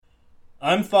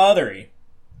I'm Fathery.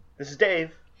 This is Dave.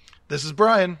 This is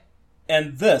Brian.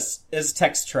 And this is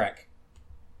Text Trek.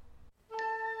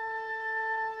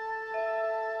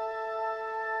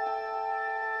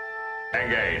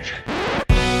 Engage.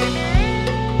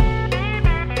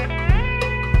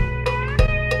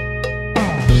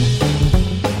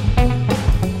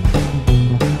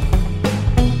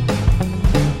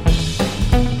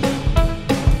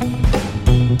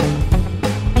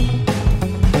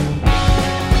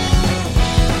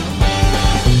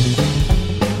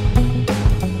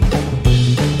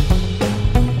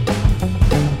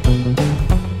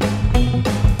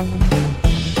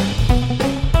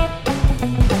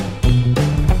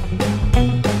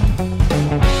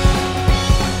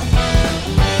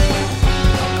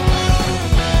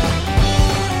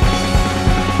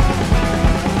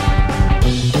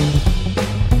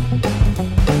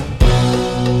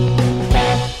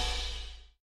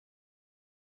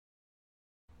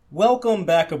 Welcome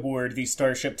back aboard the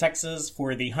Starship Texas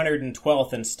for the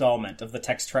 112th installment of the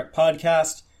Text Trek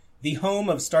podcast, the home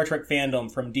of Star Trek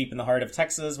fandom from deep in the heart of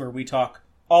Texas, where we talk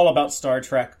all about Star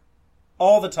Trek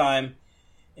all the time.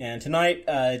 And tonight,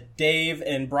 Dave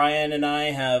and Brian and I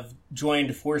have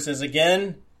joined forces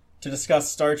again to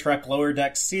discuss Star Trek Lower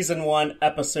Decks Season 1,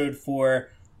 Episode 4,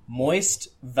 Moist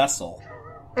Vessel.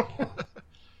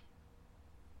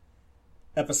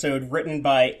 Episode written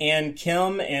by Ann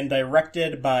Kim and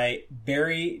directed by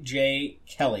Barry J.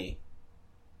 Kelly.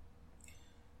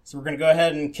 So we're going to go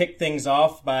ahead and kick things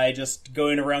off by just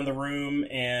going around the room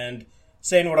and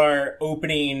saying what our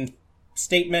opening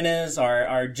statement is,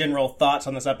 our general thoughts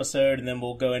on this episode, and then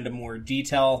we'll go into more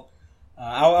detail.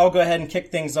 I'll go ahead and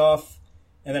kick things off,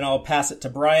 and then I'll pass it to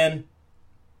Brian.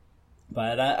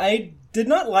 But I did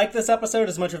not like this episode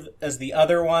as much as the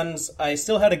other ones. I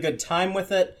still had a good time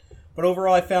with it. But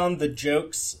overall, I found the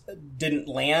jokes didn't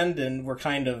land and were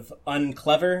kind of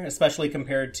unclever, especially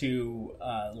compared to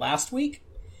last week.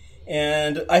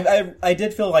 And I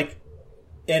did feel like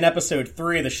in episode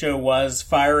 3, the show was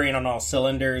firing on all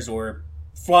cylinders or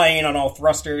flying on all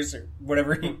thrusters or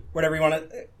whatever you want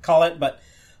to call it. But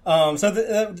so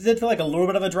it did feel like a little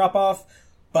bit of a drop off.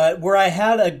 But where I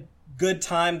had a good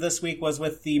time this week was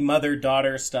with the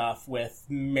mother-daughter stuff with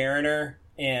Mariner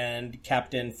and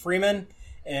Captain Freeman.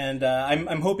 And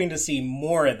I'm hoping to see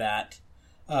more of that.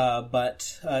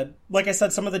 But like I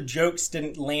said, some of the jokes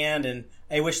didn't land, and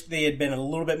I wish they had been a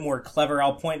little bit more clever.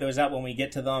 I'll point those out when we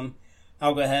get to them.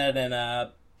 I'll go ahead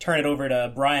and turn it over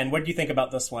to Brian. What do you think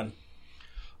about this one?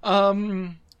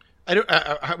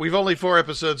 We've only 4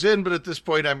 episodes in, but at this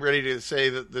point, I'm ready to say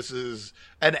that this is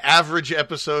an average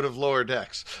episode of Lower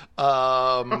Decks.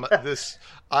 I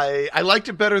liked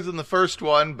it better than the first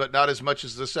one, but not as much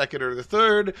as the second or the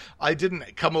third. I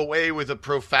didn't come away with a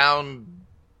profound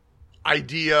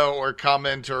idea or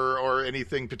comment or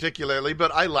anything particularly,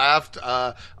 but I laughed.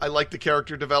 I liked the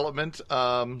character development.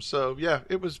 So yeah,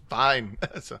 it was fine.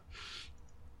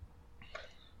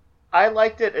 I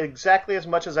liked it exactly as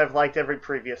much as I've liked every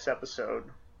previous episode,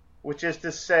 which is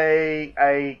to say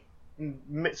I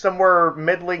somewhere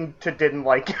middling to didn't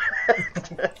like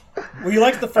it. Well, you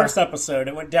liked the first episode.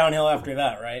 It went downhill after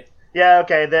that, right? Yeah,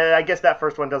 okay. I guess that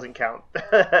first one doesn't count.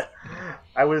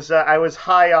 I was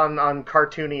high on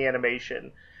cartoony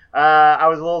animation. I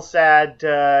was a little sad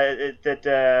that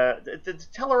the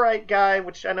Tellarite guy,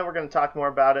 which I know we're going to talk more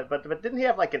about it, but didn't he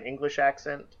have like an English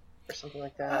accent or something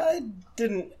like that? I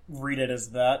didn't read it as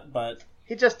that, but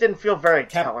he just didn't feel very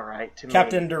Tellarite to me.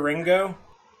 Captain Duringo?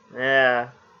 Yeah.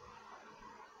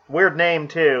 Weird name,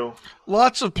 too.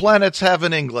 Lots of planets have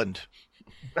in England.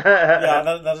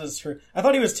 Yeah, that is true. I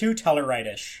thought he was too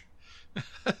Tellarite-ish.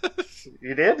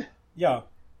 You did? Yeah.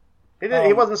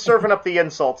 He wasn't serving up the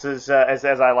insults as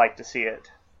I like to see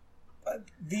it.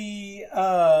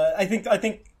 I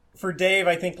think for Dave,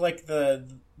 I think like the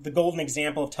golden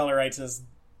example of Tellarites is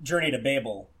Journey to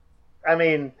Babel. I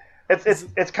mean,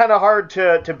 it's kind of hard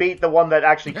to beat the one that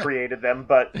actually created them,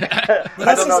 but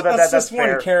I don't know that's just one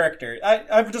fair. character.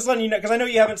 I'm just letting you know, because I know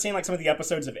you haven't seen like some of the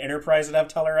episodes of Enterprise that have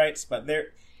Tellarites, but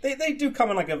they do come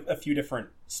in like a few different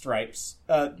stripes.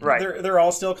 Right. They're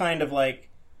all still kind of like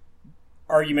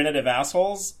argumentative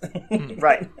assholes.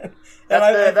 Right.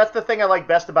 That's the thing I like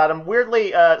best about them.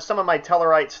 Weirdly, some of my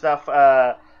Tellarite stuff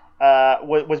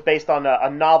was based on a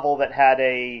novel that had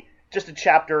just a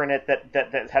chapter in it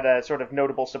that had a sort of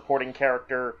notable supporting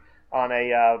character on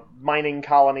a mining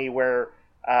colony where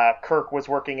Kirk was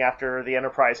working after the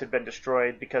Enterprise had been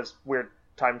destroyed because weird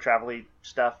time travel-y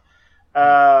stuff.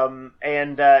 And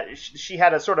she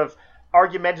had a sort of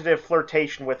argumentative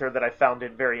flirtation with her that I found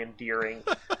it very endearing.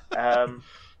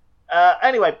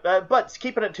 Anyway, but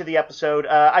keeping it to the episode,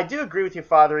 I do agree with you,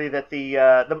 Fathery, that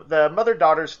the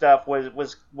mother-daughter stuff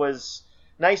was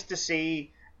nice to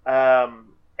see, and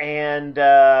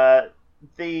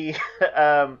the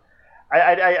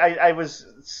I was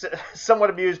somewhat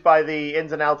amused by the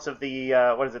ins and outs of the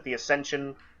the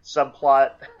Ascension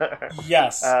subplot.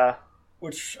 Yes,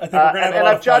 which I think we're going to have a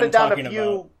lot of fun talking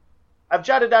about. I've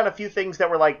jotted down a few things that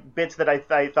were like bits that I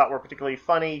thought were particularly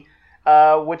funny.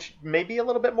 Which may be a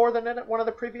little bit more than in one of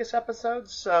the previous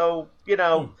episodes. So,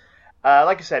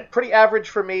 like I said, pretty average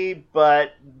for me,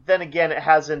 but then again, it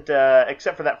hasn't,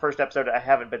 except for that first episode, I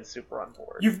haven't been super on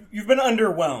board. You've been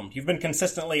underwhelmed. You've been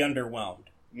consistently underwhelmed.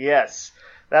 Yes.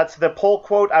 That's the poll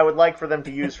quote I would like for them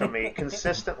to use from me.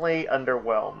 Consistently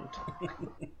underwhelmed.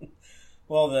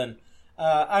 Well then,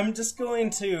 I'm just going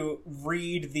to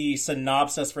read the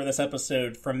synopsis for this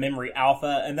episode from Memory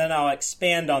Alpha, and then I'll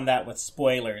expand on that with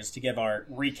spoilers to give our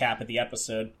recap of the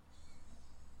episode.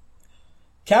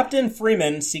 Captain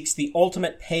Freeman seeks the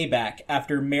ultimate payback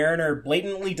after Mariner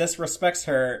blatantly disrespects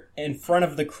her in front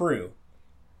of the crew.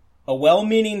 A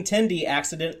well-meaning Tendi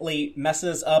accidentally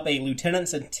messes up a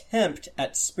lieutenant's attempt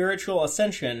at spiritual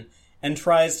ascension and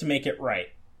tries to make it right.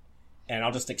 And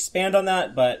I'll just expand on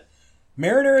that, but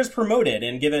Mariner is promoted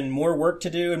and given more work to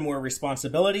do and more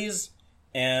responsibilities,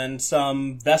 and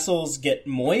some vessels get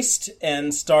moist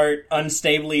and start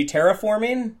unstably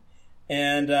terraforming,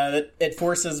 and it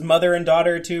forces mother and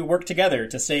daughter to work together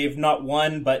to save not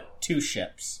one, but 2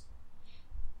 ships.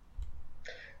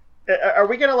 Are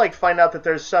we going to find out that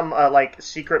there's some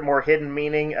secret, more hidden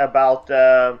meaning about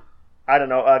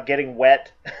getting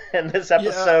wet in this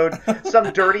episode? Yeah.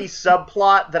 Some dirty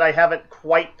subplot that I haven't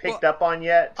quite picked up on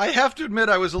yet? I have to admit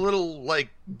I was a little,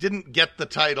 didn't get the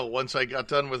title once I got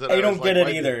done with it. I don't get it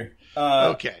either.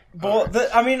 Okay. Well,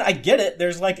 right. I get it.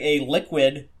 There's a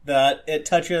liquid that it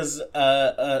touches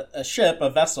a ship, a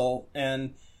vessel,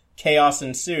 and chaos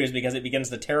ensues because it begins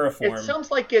to terraform. It sounds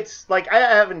like it's, I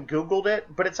haven't Googled it,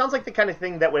 but it sounds like the kind of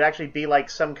thing that would actually be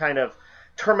some kind of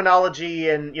terminology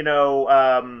and,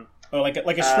 like a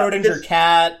Schrodinger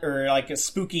cat, or a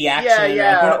spooky accent.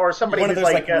 Yeah, or somebody who's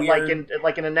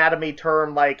weird... an anatomy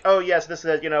term, oh yes, this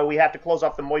is we have to close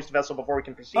off the moist vessel before we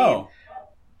can proceed. Oh.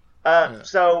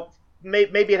 So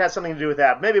maybe it has something to do with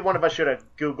that. Maybe one of us should have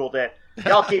Googled it.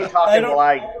 Y'all keep talking while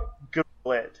I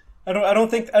Google it. I don't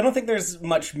think there's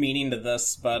much meaning to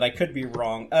this, but I could be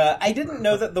wrong. I didn't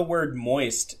know that the word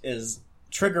moist is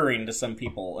triggering to some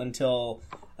people until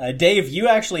Dave, you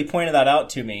actually pointed that out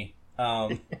to me.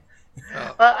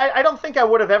 I don't think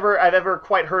I've ever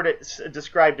quite heard it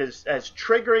described as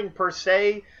triggering per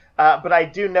se, but I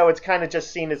do know it's kind of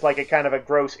just seen as a kind of a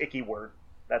gross, icky word.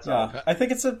 That's all. I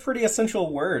think it's a pretty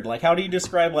essential word. How do you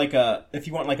describe if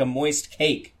you want a moist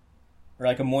cake or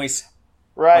a moist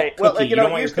right? Cookie?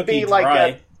 Well, it used to be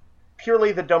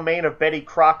purely the domain of Betty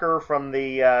Crocker from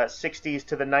the 60s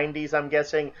to the 90s, I'm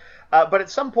guessing. But at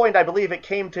some point, I believe it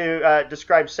came to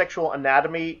describe sexual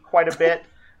anatomy quite a bit.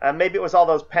 Maybe it was all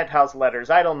those Penthouse letters.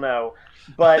 I don't know,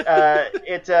 but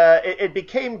it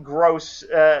became gross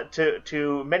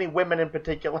to many women in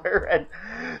particular, and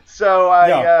so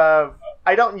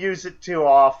I don't use it too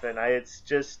often. It's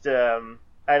just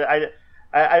I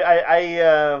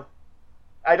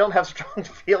don't have strong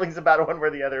feelings about it one way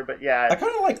or the other. But yeah, I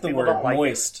kind of like the word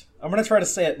moist. I'm gonna try to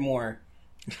say it more.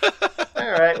 All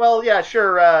right. Well, yeah,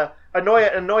 sure.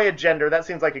 Anoia gender. That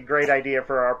seems like a great idea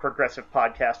for our progressive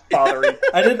podcast, Fathery.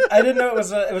 I didn't know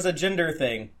it was a gender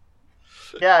thing.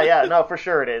 Yeah, no, for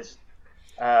sure it is.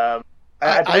 I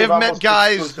have met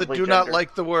guys that do not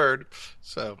like the word.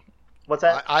 So what's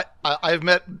that? I've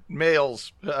met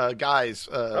males, guys,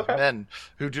 okay. men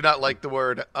who do not like the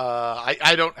word.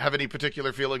 I don't have any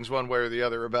particular feelings one way or the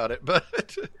other about it.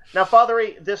 But now,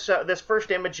 Fathery, this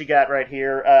first image you got right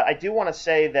here, I do want to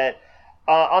say that.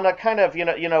 On a kind of,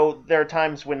 there are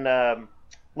times when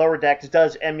Lower Decks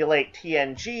does emulate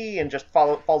TNG and just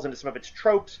falls into some of its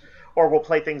tropes, or will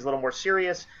play things a little more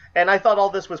serious. And I thought all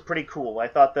this was pretty cool. I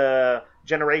thought the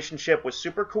Generation ship was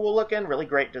super cool looking, really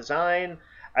great design.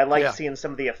 I liked seeing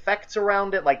some of the effects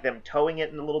around it, like them towing it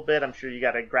in a little bit. I'm sure you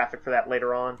got a graphic for that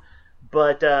later on.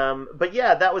 But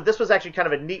yeah, this was actually kind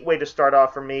of a neat way to start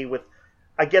off for me with,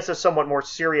 I guess, a somewhat more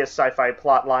serious sci-fi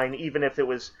plot line, even if it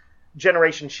was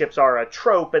Generation ships are a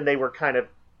trope, and they were kind of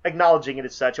acknowledging it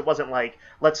as such. It wasn't like,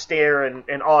 let's stare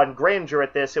in awe and grandeur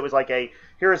at this. It was like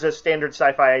here's a standard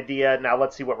sci-fi idea, now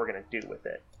let's see what we're going to do with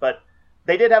it. But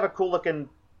they did have a cool-looking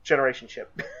Generation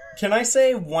ship. Can I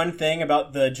say one thing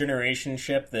about the Generation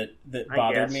ship that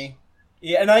bothered me?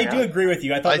 Yeah, and I do agree with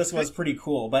you. I thought this was pretty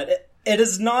cool, but it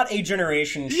is not a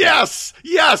Generation ship. Yes!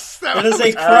 It is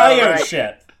a cryo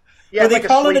ship. Yeah, they like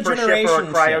call a it a sleeper generation ship or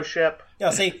a cryo ship. Yeah,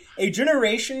 say a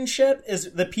generation ship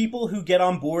is the people who get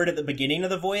on board at the beginning of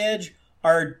the voyage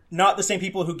are not the same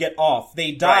people who get off.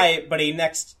 They die, but a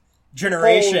next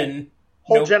generation...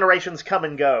 Whole generations come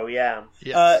and go, yeah.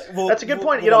 Yes. That's a good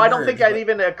point. I don't think it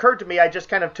even occurred to me. I just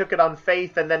kind of took it on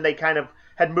faith, and then they kind of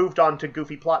had moved on to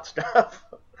goofy plot stuff.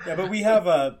 Yeah, but we have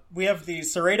the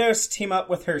Cerritos team up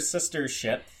with her sister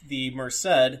ship, the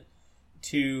Merced,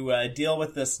 to deal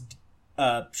with this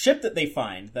ship that they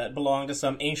find that belonged to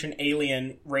some ancient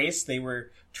alien race. They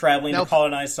were traveling to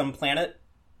colonize some planet.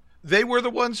 They were the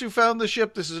ones who found the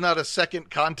ship. This is not a second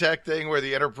contact thing where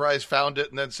the Enterprise found it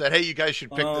and then said, hey, you guys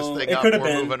should pick this thing up.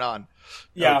 We're moving on.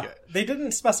 Yeah, okay. They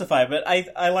didn't specify, but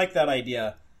I like that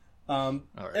idea. Right.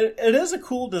 It is a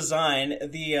cool design.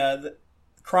 The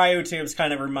cryotubes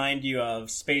kind of remind you of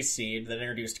Space Seed that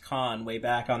introduced Khan way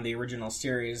back on the original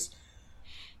series.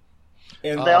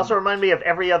 And they also remind me of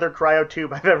every other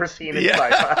cryotube I've ever seen in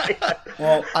sci-fi.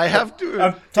 Well, I have to.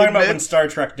 I'm talking about when Star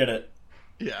Trek did it.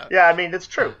 Yeah. Yeah, I mean, it's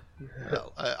true.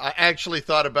 Well, I actually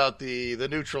thought about the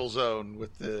neutral zone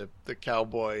with the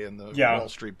cowboy and the Wall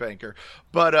Street banker.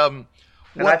 But and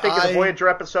I think of the Voyager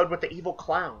episode with the evil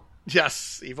clown.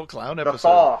 Yes, evil clown episode. The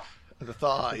Thaw. The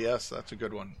Thaw, yes, that's a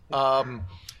good one.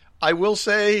 I will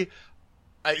say,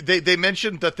 they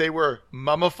mentioned that they were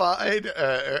mummified,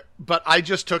 but I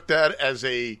just took that as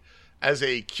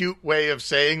a cute way of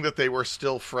saying that they were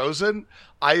still frozen.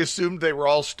 I assumed they were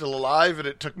all still alive, and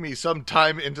it took me some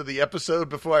time into the episode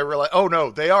before I realized, oh no,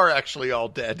 they are actually all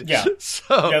dead. Yeah.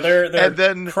 Their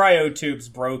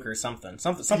cryotubes broke or something.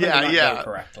 Something did not go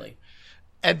correctly.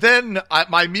 And then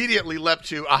I immediately leapt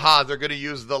to, they're going to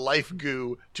use the life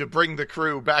goo to bring the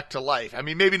crew back to life. I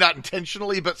mean, maybe not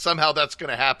intentionally, but somehow that's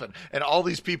going to happen. And all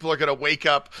these people are going to wake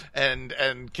up and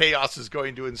chaos is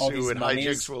going to ensue and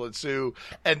hijinks will ensue.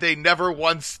 And they never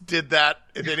once did that.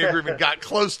 They never even got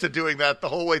close to doing that the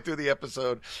whole way through the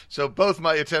episode. So both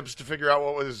my attempts to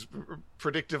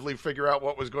predictively figure out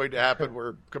what was going to happen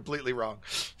were completely wrong.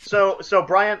 So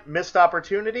Bryant, missed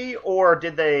opportunity, or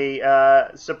did they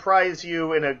surprise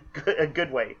you in a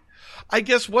good way? I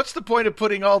guess what's the point of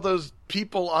putting all those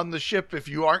people on the ship if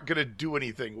you aren't going to do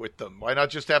anything with them? Why not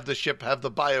just have the ship have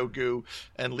the bio-goo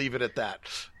and leave it at that?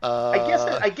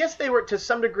 I guess they were, to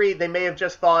some degree, they may have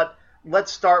just thought,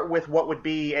 let's start with what would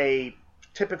be a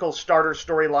typical starter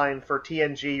storyline for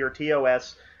TNG or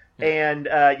TOS, and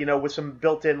with some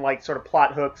built-in like sort of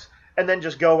plot hooks, and then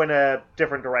just go in a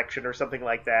different direction or something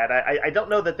like that. I don't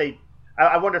know that they.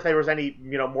 I wonder if there was any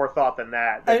more thought than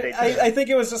that. I think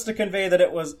it was just to convey that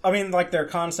it was. I mean, like their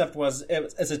concept was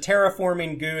it's a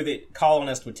terraforming goo that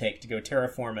colonists would take to go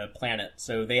terraform a planet.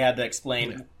 So they had to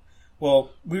explain. Yeah.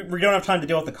 Well, we don't have time to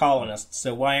deal with the colonists,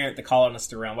 so why aren't the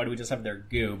colonists around? Why do we just have their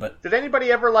goo? But did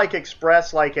anybody ever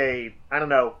express a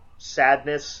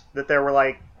sadness that there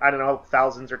were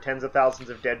thousands or tens of thousands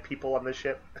of dead people on the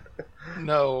ship?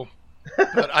 No,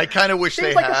 but I kind of wish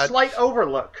they had. Seems like a slight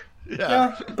overlook.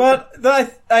 Yeah, but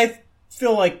I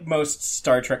feel like most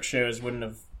Star Trek shows wouldn't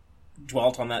have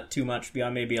dwelt on that too much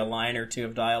beyond maybe a line or two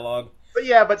of dialogue.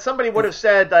 But somebody would have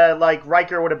said,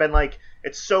 Riker would have been like,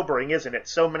 it's sobering, isn't it?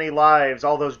 So many lives,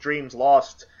 all those dreams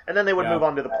lost. And then they would move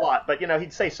on to the plot. But,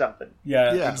 he'd say something.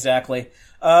 Yeah, exactly.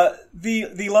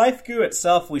 The life goo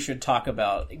itself we should talk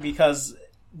about, because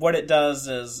what it does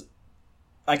is,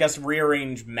 I guess,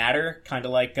 rearrange matter, kind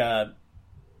of like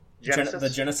Genesis? The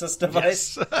Genesis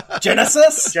device. Yes.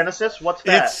 Genesis? Genesis? What's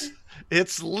that?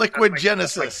 It's liquid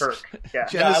Genesis. Yeah.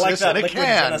 Genesis I like that, liquid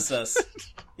Genesis.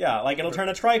 Yeah, it'll turn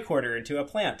a tricorder into a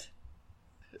plant.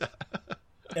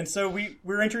 And so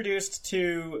we're introduced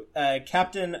to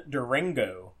Captain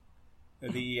Durango,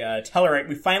 the Tellarite.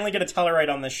 We finally get a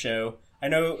Tellarite on this show. I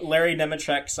know Larry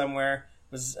Nemechek somewhere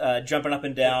was jumping up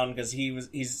and down because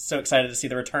he's so excited to see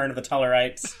the return of the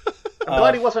Tellarites. I'm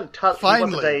glad he wasn't.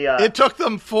 Finally, it took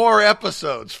them 4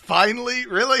 episodes. Finally,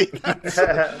 really?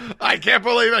 I can't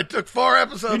believe it took 4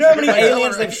 episodes. You know how many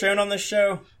aliens they've shown on this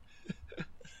show?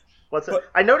 What's it?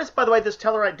 I noticed, by the way, this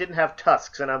Tellarite didn't have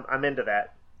tusks, and I'm into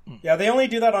that. Yeah, they only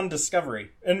do that on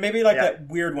Discovery, and maybe that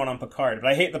weird one on Picard.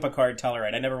 But I hate the Picard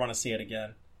Tellarite. I never want to see it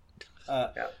again. I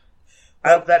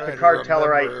hope that Picard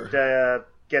Tellarite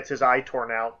gets his eye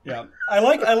torn out. Yeah, I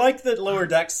like that Lower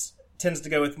Decks tends to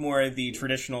go with more of the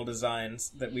traditional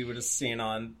designs that we would have seen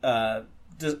on. Well,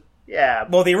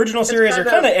 the original series are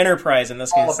kind of Enterprise in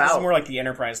this case. This is more like the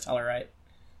Enterprise Tellarite.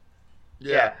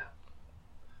 Yeah.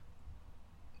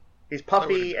 He's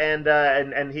puffy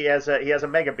and he has a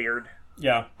mega beard.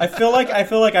 Yeah, I feel like I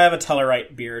have a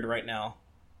Tellarite beard right now.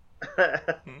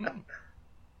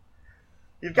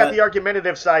 You've got the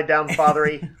argumentative side down,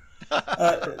 Fathery.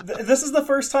 This is the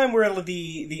first time where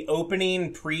the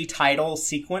opening pre-title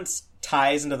sequence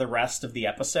ties into the rest of the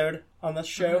episode on this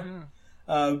show.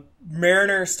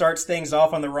 Mariner starts things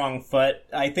off on the wrong foot.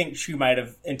 I think she might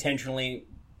have intentionally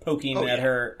poking at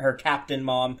her captain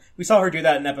mom. We saw her do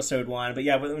that in episode 1, but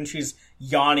yeah, when she's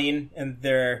yawning and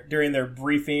during their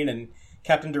briefing, and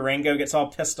Captain Durango gets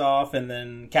all pissed off, and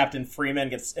then Captain Freeman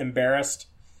gets embarrassed.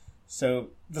 So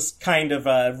this kind of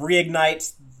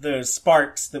reignites those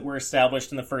sparks that were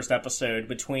established in the first episode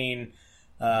between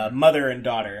mother and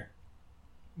daughter.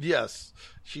 Yes.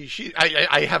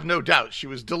 I have no doubt she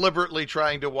was deliberately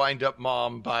trying to wind up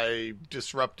Mom by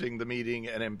disrupting the meeting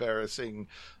and embarrassing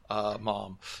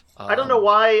Mom. I don't know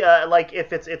why,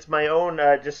 if it's my own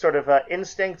just sort of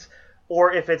instincts,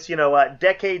 or if it's,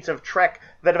 decades of Trek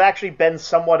that have actually been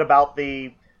somewhat about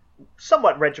the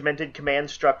somewhat regimented command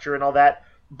structure and all that,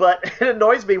 but it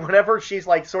annoys me whenever she's,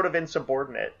 sort of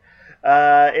insubordinate.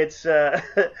 I'm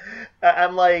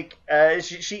like,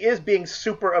 she is being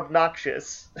super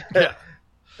obnoxious. Yeah.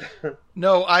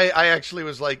 No, I actually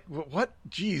was like, what?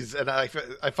 Jeez. And I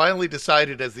finally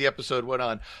decided as the episode went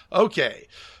on, okay.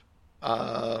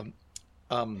 I'm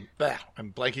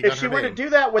blanking on if she her were name. To do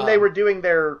that when they were doing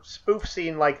their spoof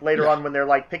scene, later on when they're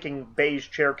picking beige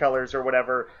chair colors or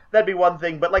whatever, that'd be one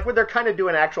thing. But when they're kind of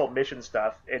doing actual mission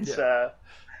stuff, it's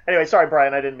anyway. Sorry,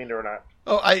 Brian, I didn't mean to interrupt.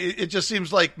 It just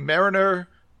seems like Mariner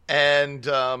and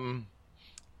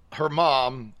her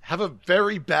mom have a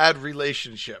very bad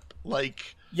relationship.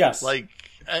 Yes.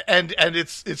 And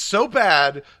it's so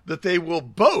bad that they will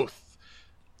both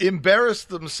embarrass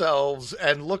themselves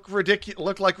and look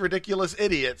like ridiculous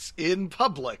idiots in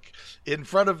public in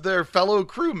front of their fellow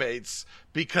crewmates,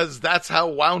 because that's how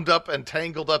wound up and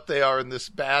tangled up they are in this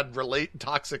bad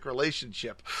toxic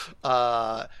relationship,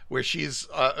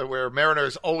 where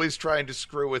Mariner's always trying to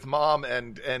screw with Mom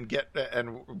and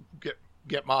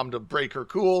get Mom to break her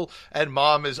cool, and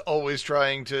Mom is always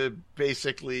trying to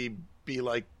basically be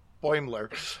like Boimler,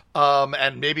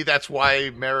 and maybe that's why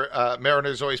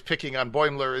Mariner's always picking on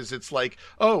Boimler. It's like,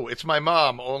 oh, it's my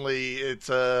mom, only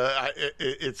it's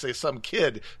some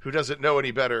kid who doesn't know any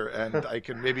better, and I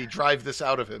can maybe drive this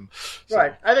out of him. So.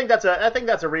 Right. I think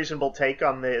that's a reasonable take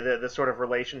on the sort of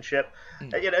relationship.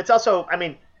 It's also,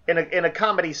 in a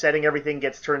comedy setting, everything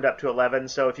gets turned up to 11.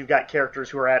 So if you've got characters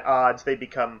who are at odds, they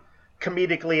become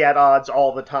comedically at odds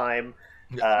all the time.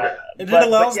 It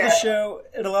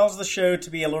allows the show to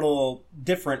be a little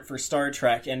different for Star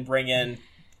Trek and bring in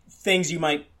things you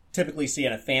might typically see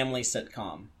in a family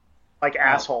sitcom, like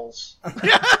assholes.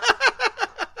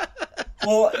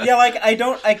 Well, yeah,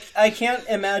 I can't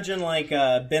imagine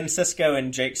Ben Sisko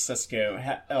and Jake Sisko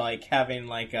having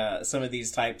some of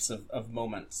these types of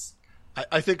moments.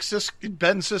 I think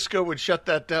Ben Sisko would shut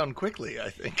that down quickly, I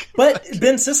think. But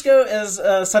Ben Sisko is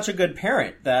such a good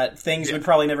parent that things would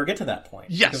probably never get to that point.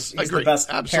 Yes, he's the best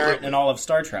parent in all of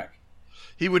Star Trek.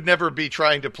 He would never be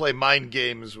trying to play mind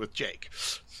games with Jake.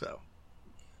 So,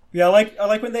 yeah, I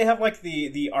like when they have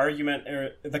the argument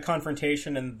or the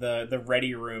confrontation in the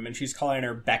ready room, and she's calling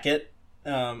her Beckett.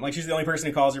 She's the only person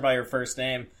who calls her by her first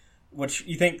name, which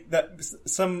you think that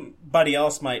somebody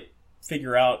else might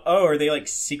figure out, are they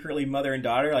secretly mother and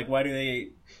daughter? Why do they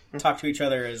talk to each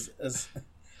other as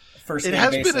first name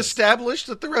basis? It has been established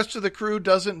that the rest of the crew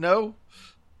doesn't know.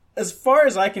 As far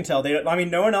as I can tell,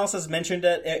 no one else has mentioned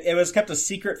it. It was kept a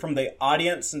secret from the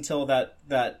audience until that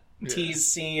tease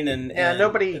scene and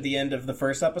nobody at the end of the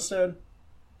first episode.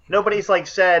 Nobody's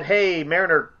said, "Hey,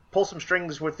 Mariner, pull some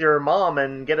strings with your mom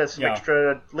and get us some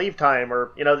extra leave time,"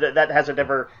 or that hasn't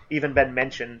ever even been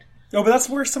mentioned. No, but that's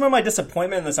where some of my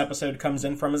disappointment in this episode comes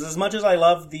in from. Is as much as I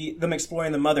love them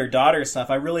exploring the mother-daughter stuff,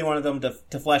 I really wanted them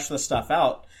to flesh this stuff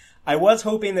out. I was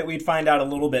hoping that we'd find out a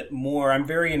little bit more. I'm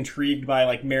very intrigued by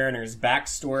Mariner's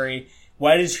backstory.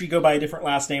 Why did she go by a different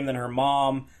last name than her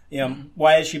mom?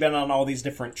 Why has she been on all these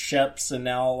different ships and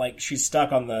now she's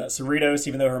stuck on the Cerritos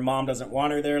even though her mom doesn't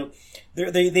want her there?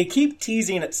 They keep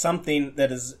teasing at something that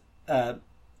has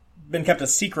been kept a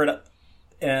secret,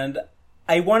 and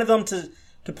I wanted them to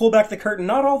pull back the curtain,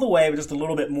 not all the way, but just a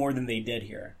little bit more than they did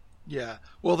here. Yeah.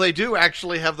 Well, they do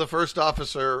actually have the first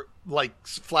officer,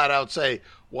 flat out say,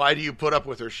 why do you put up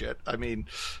with her shit?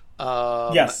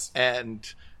 Yes.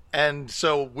 And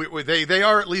so they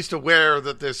are at least aware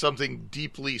that there's something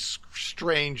deeply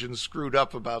strange and screwed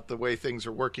up about the way things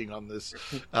are working on this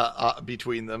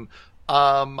between them.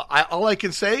 All I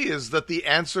can say is that the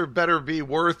answer better be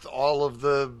worth all of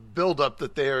the buildup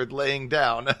that they are laying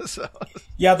down. So.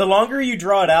 Yeah, the longer you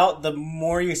draw it out, the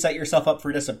more you set yourself up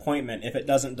for disappointment if it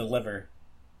doesn't deliver.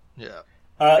 Yeah.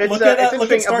 Look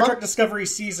at Star Trek Discovery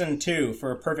Season 2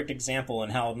 for a perfect example on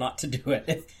how not to do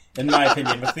it. in my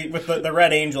opinion, with the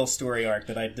Red Angel story arc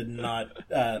that I did not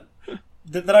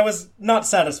that I was not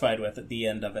satisfied with at the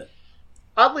end of it.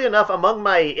 Oddly enough, among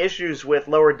my issues with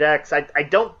Lower Decks,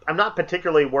 I'm not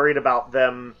particularly worried about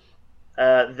them.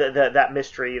 That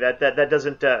mystery that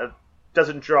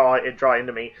doesn't draw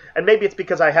into me, and maybe it's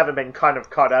because I haven't been kind of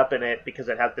caught up in it because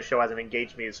the show hasn't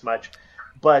engaged me as much.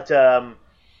 But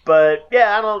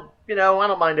yeah, I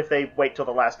don't mind if they wait till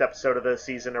the last episode of the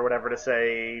season or whatever to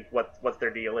say what their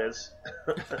deal is.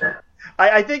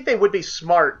 I think they would be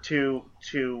smart to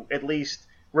at least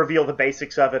reveal the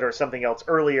basics of it or something else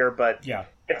earlier. But yeah,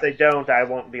 if they don't, I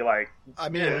won't be like. I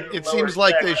mean, it seems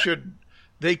like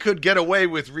they could get away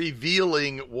with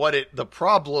revealing what the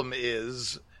problem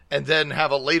is, and then have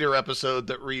a later episode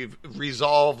that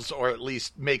resolves or at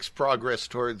least makes progress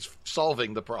towards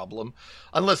solving the problem,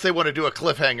 unless they want to do a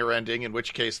cliffhanger ending, in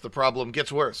which case the problem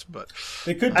gets worse. But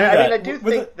they could do that. I mean, I do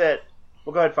think that.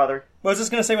 Well, go ahead, Father. Well, I was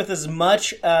just going to say, with as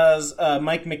much as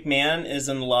Mike McMahon is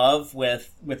in love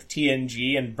with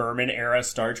TNG and Berman-era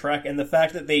Star Trek, and the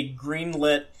fact that they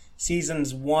greenlit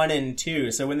seasons 1 and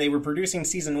 2, so when they were producing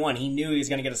season 1, he knew he was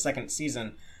going to get a second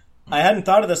season. I hadn't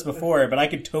thought of this before, but I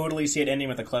could totally see it ending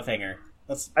with a cliffhanger.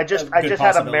 I just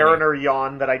had a Mariner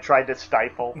yawn that I tried to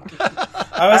stifle.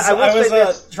 I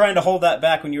was trying to hold that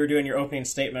back when you were doing your opening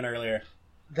statement earlier.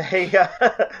 The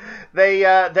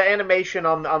animation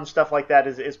on stuff like that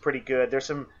is pretty good. There's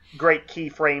some great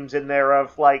keyframes in there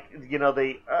of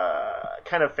the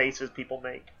kind of faces people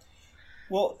make.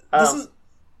 Well, this is.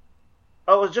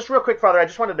 Oh, just real quick, Father. I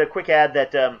just wanted to quick add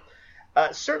that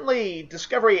certainly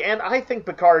Discovery and I think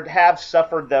Picard have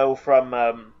suffered though from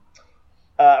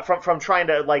trying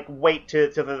to wait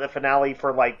to the finale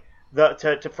for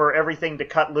for everything to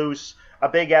cut loose. A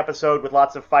big episode with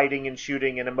lots of fighting and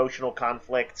shooting and emotional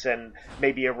conflicts and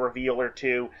maybe a reveal or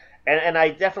two. And I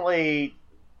definitely,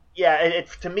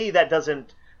 to me that's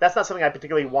not something I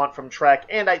particularly want from Trek.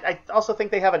 And I also think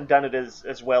they haven't done it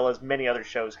as well as many other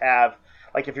shows have.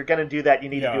 Like, if you're going to do that, you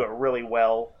need to do it really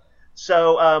well.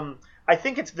 So I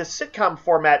think it's the sitcom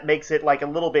format makes it a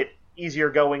little bit easier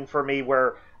going for me,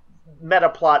 where meta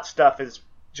plot stuff is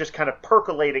just kind of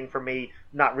percolating for me,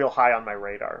 not real high on my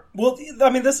radar. Well, I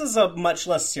mean, this is a much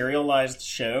less serialized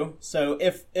show, so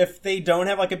if they don't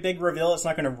have a big reveal, it's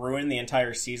not going to ruin the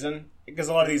entire season, because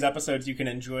a lot of these episodes you can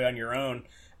enjoy on your own.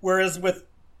 Whereas with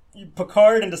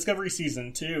Picard and Discovery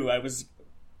Season 2,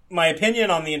 my opinion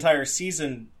on the entire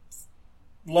season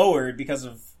lowered because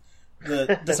of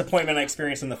the disappointment I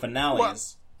experienced in the finales. Well,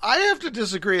 I have to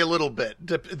disagree a little bit.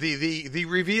 The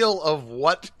reveal of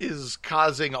what is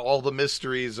causing all the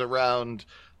mysteries around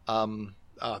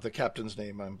the captain's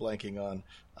name I'm blanking on.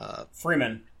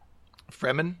 Freeman.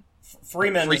 Freeman?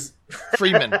 Freeman.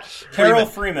 Freeman. Carol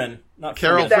Freeman. Not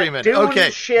Carol Freeman. Okay.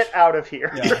 Shit out of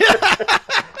here. Yeah.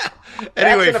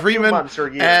 Anyway, Freeman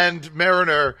and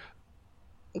Mariner.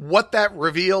 What that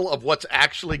reveal of what's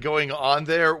actually going on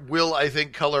there will, I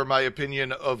think, color my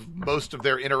opinion of most of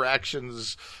their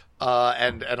interactions,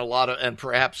 and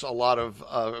perhaps a lot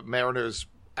of Mariner's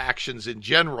actions in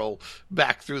general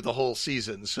back through the whole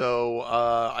season. So,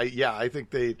 I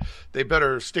think they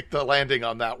better stick the landing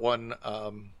on that one.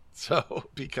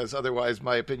 Because otherwise,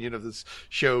 my opinion of this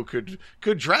show could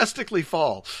drastically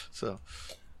fall. So,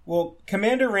 well,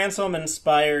 Commander Ransom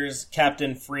inspires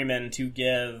Captain Freeman to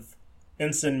give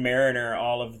Ensign Mariner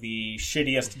all of the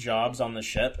shittiest jobs on the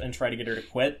ship and try to get her to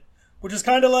quit, which is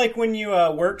kind of like when you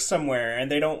work somewhere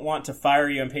and they don't want to fire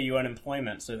you and pay you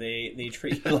unemployment, so they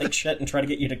treat you like shit and try to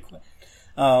get you to quit.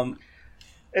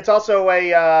 It's also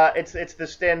it's the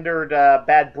standard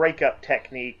bad breakup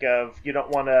technique of you don't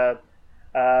want to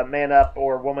man up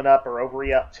or woman up or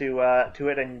ovary up to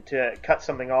it and to cut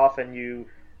something off, and you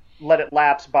let it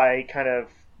lapse by kind of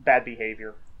bad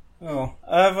behavior. Oh,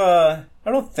 I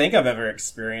don't think I've ever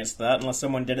experienced that unless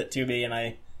someone did it to me and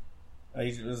I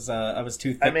was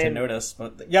too thick to notice.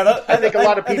 But yeah, I think a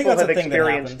lot of people have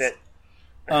experienced it.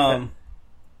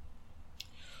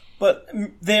 But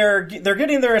they're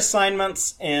getting their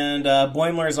assignments, and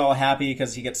Boimler's all happy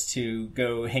because he gets to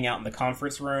go hang out in the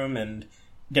conference room and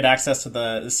get access to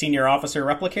the senior officer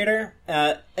replicator.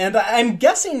 And I'm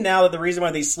guessing now that the reason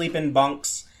why they sleep in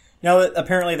bunks, now that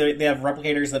apparently they have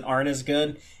replicators that aren't as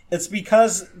good, it's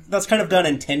because that's kind of done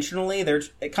intentionally. They're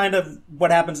kind of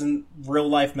what happens in real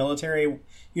life military,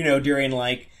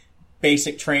 during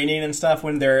basic training and stuff,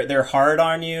 when they're hard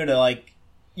on you to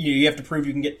you have to prove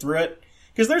you can get through it.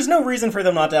 Because there's no reason for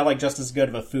them not to have just as good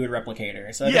of a food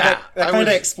replicator. So that kind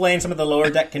of explains some of the lower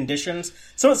deck conditions.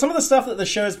 So some of the stuff that the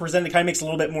show is presenting kind of makes a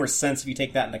little bit more sense if you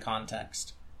take that into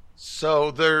context. So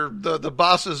the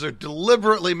bosses are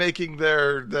deliberately making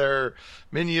their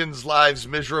minions' lives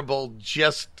miserable.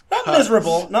 Just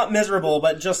not miserable,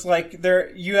 but just like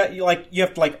you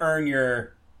have to like earn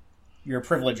your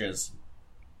privileges.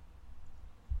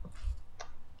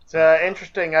 It's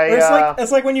interesting.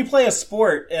 It's like when you play a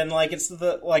sport and like it's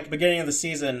the beginning of the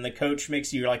season, the coach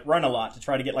makes you like run a lot to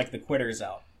try to get like the quitters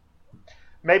out.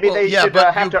 Maybe they should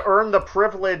have to earn the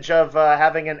privilege of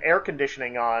having an air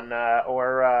conditioning on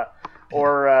or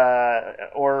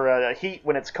heat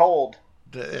when it's cold.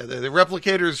 The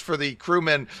replicators for the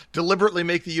crewmen deliberately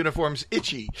make the uniforms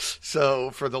itchy,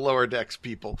 so for the lower decks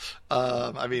people.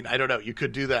 I mean, I don't know. You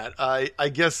could do that. I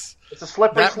guess it's a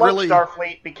slippery slope,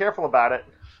 Starfleet. Be careful about it.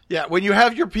 Yeah, when you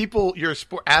have your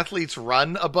athletes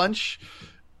run a bunch,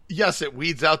 yes, it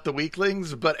weeds out the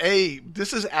weaklings, but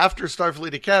this is after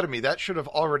Starfleet Academy. That should have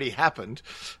already happened.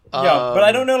 Yeah, but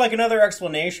I don't know like another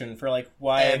explanation for like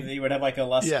why they would have like a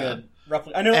less good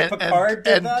replica. I know Picard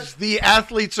did that. And the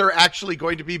athletes are actually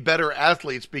going to be better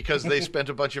athletes because they spent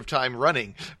a bunch of time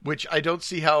running, which I don't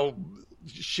see how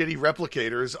shitty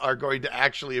replicators are going to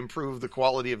actually improve the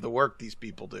quality of the work these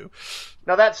people do.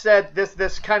 Now that said,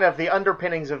 this kind of the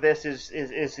underpinnings of this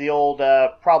is the old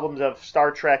problems of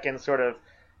Star Trek and sort of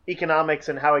economics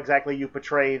and how exactly you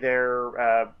portray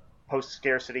their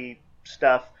post-scarcity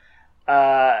stuff,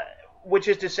 which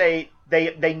is to say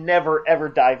they never ever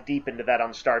dive deep into that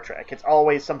on Star Trek. It's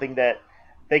always something that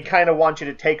they kind of want you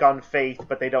to take on faith,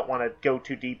 but they don't want to go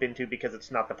too deep into because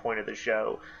it's not the point of the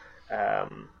show.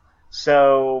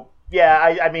 So yeah,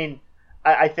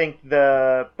 I think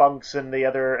the bunks and the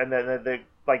other and the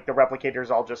like the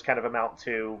replicators all just kind of amount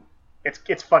to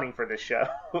it's funny for this show.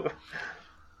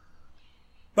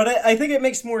 But I think it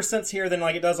makes more sense here than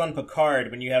like it does on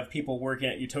Picard when you have people working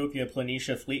at Utopia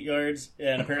Planitia Fleet Yards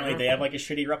and apparently they have like a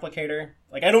shitty replicator.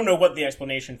 Like I don't know what the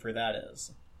explanation for that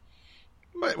is.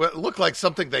 Well, it looked like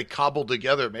something they cobbled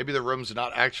together. Maybe the room's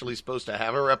not actually supposed to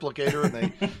have a replicator, and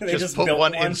they just put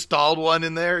installed one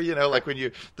in there. You know, like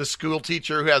when the school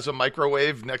teacher who has a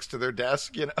microwave next to their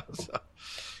desk. You know, so.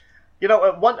 You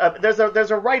know,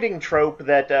 there's a writing trope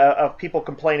that of people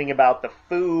complaining about the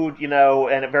food. You know,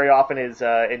 and it very often is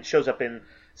it shows up in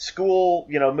school,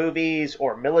 movies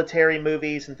or military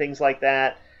movies and things like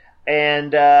that.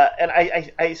 And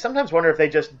I sometimes wonder if they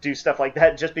just do stuff like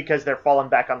that just because they're falling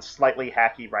back on slightly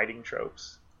hacky writing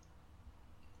tropes.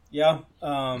 Yeah,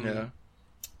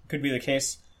 could be the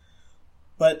case.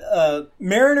 But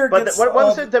Mariner gets... What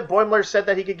was it that Boimler said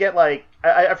that he could get, like...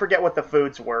 I forget what the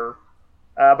foods were,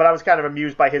 but I was kind of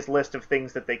amused by his list of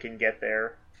things that they can get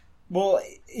there. Well,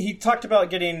 he talked about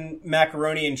getting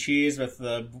macaroni and cheese with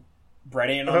the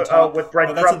breading on top. With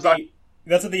breadcrumbs on...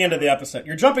 That's at the end of the episode.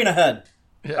 You're jumping ahead.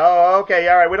 Yeah. Oh, okay,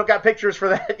 all right. We don't got pictures for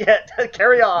that yet.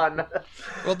 Carry on.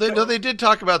 Well, they did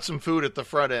talk about some food at the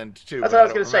front end, too. That's what I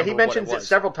was going to say. He mentions it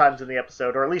several times in the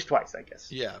episode, or at least twice, I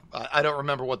guess. Yeah, I don't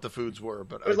remember what the foods were,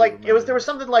 but there was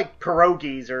something like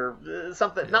pierogies or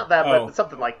something. Yeah. Not that, but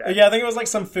something like that. Yeah, I think it was like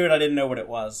some food. I didn't know what it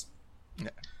was. Yeah.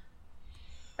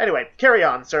 Anyway, carry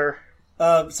on, sir.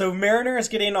 So Mariner is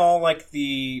getting all like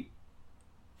the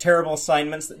terrible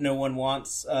assignments that no one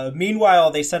wants.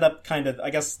 Meanwhile, they set up kind of, I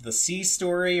guess, the C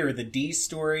story or the D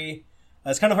story.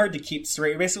 It's kind of hard to keep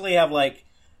straight. You basically have, like,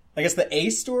 I guess the A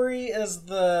story is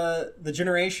the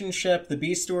Generation ship. The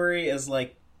B story is,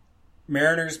 like,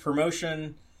 Mariner's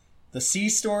promotion. The C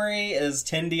story is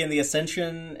Tendi and the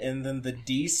Ascension. And then the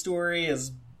D story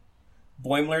is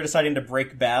Boimler deciding to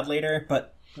break bad later.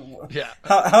 But... yeah,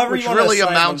 however which really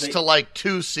amounts to like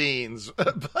 2 scenes,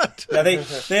 but yeah, they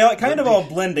kind of all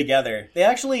blend together. They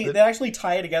actually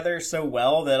tie together so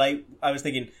well that I was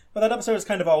thinking, well, that episode was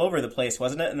kind of all over the place,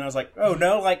 wasn't it? And I was like, oh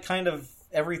no, like kind of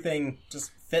everything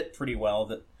just fit pretty well.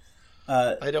 That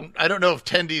I don't know if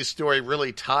Tendi's story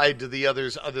really tied to the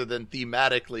others, other than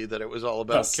thematically that it was all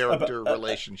about character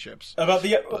relationships.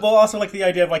 Also like the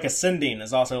idea of like ascending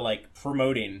is also like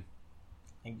promoting.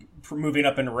 Moving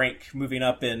up in rank, moving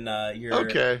up in your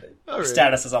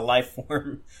status as a life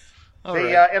form.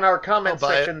 In our comments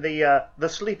section, the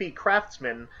sleepy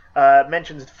craftsman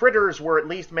mentions fritters were at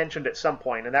least mentioned at some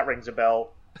point, and that rings a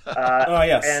bell. Oh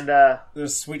yes, and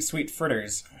those sweet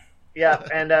fritters. Yeah,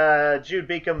 and Jude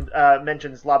Beacom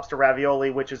mentions lobster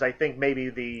ravioli, which is I think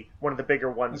maybe one of the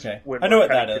bigger ones. Okay, I know what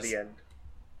that is. The end.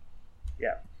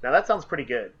 Yeah, now that sounds pretty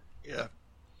good. Yeah,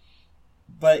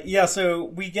 but yeah, so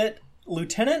we get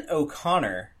Lieutenant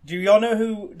O'Connor. Do y'all know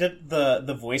who did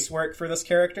the voice work for this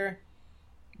character?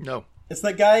 No. It's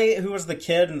the guy who was the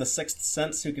kid in The Sixth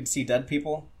Sense who could see dead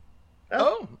people.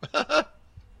 Oh.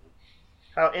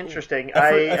 How interesting.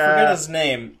 I forget his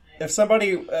name. if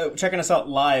somebody checking us out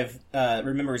live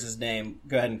remembers his name,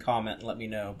 go ahead and comment and let me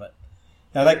know. But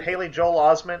Haley Joel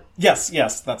Osment. Yes,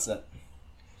 that's it.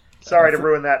 Sorry to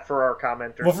ruin that for our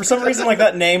commenters. Well, for some reason, like,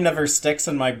 that name never sticks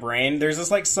in my brain. There's just,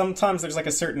 like, sometimes there's, like,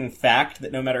 a certain fact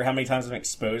that no matter how many times I'm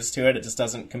exposed to it, it just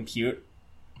doesn't compute.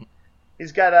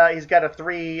 He's got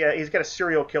a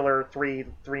serial killer three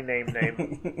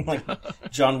name. Like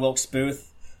John Wilkes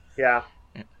Booth. Yeah.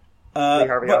 Lee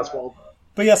Harvey Oswald.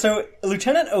 But yeah, so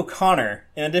Lieutenant O'Connor,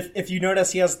 and if you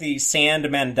notice, he has the sand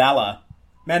mandala.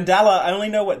 Mandala, I only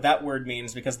know what that word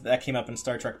means because that came up in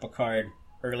Star Trek Picard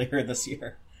earlier this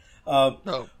year.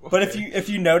 Okay. But if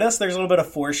you notice, there's a little bit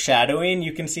of foreshadowing.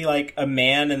 You can see like a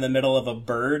man in the middle of a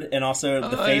bird, and also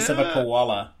the face of a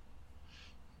koala.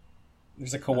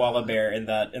 There's a koala bear in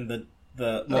the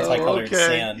multicolored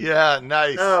sand. Yeah,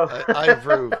 nice. Oh. I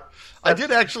approve. I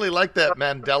did actually like that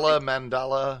Mandala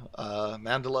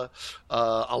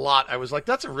a lot. I was like,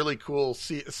 that's a really cool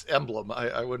emblem.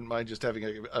 I wouldn't mind just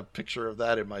having a picture of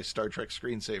that in my Star Trek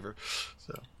screensaver.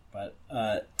 So. But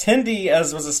Tendi,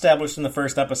 as was established in the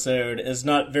first episode, is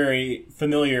not very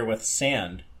familiar with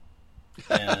sand.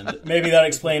 And maybe that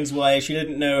explains why she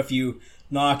didn't know if you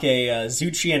knock a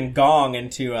Zuchian gong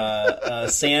into a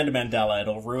sand mandala,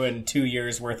 it'll ruin 2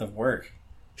 years' worth of work.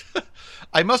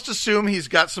 I must assume he's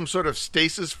got some sort of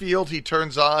stasis field he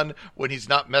turns on when he's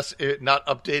not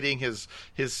updating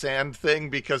his sand thing,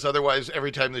 because otherwise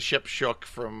every time the ship shook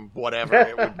from whatever,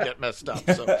 it would get messed up.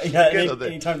 So,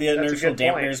 anytime the inertial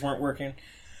dampeners weren't working.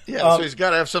 Yeah, so he's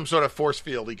got to have some sort of force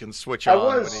field he can switch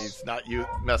on when he's not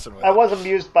messing with it. I was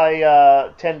amused by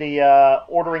Tendi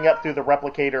ordering up through the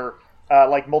replicator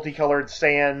like multicolored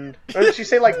sand. Or did she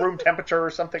say like room temperature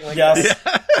or something like that?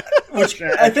 Yeah. Which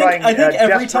I think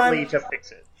every time to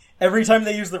fix it. Every time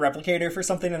they use the replicator for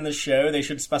something in the show, they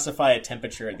should specify a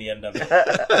temperature at the end of it.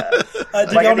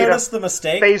 Did y'all notice the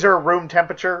mistake? Phaser room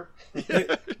temperature.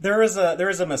 There is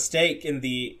a mistake in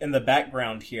the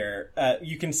background here.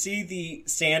 You can see the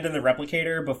sand in the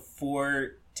replicator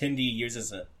before Tendi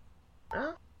uses it.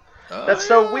 That's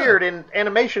so weird in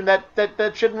animation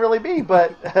that shouldn't really be,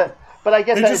 but I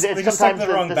guess sometimes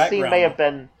the scene may have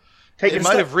been. They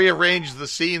might have rearranged the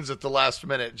scenes at the last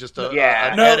minute, just an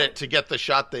edit to get the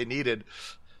shot they needed.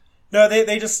 No,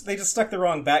 they just stuck the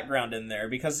wrong background in there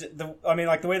because the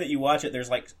way that you watch it,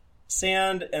 there's like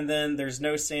sand and then there's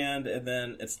no sand and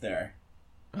then it's there.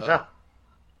 Oh.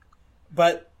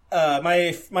 But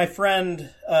my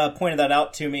friend pointed that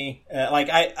out to me.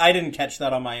 I didn't catch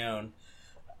that on my own.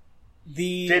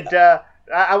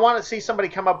 I want to see somebody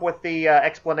come up with the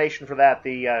explanation for that?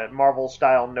 The Marvel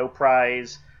style no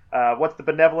prize. What's the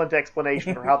benevolent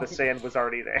explanation for how the sand was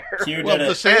already there?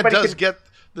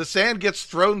 The sand gets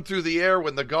thrown through the air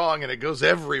when the gong, and it goes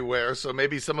everywhere. So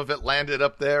maybe some of it landed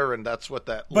up there, and that's what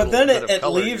that. But then it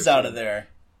leaves out of there.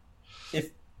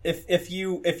 If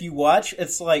you watch,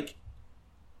 it's like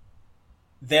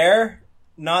there,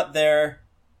 not there,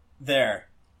 there.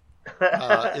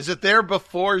 Is it there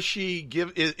before she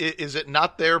Is it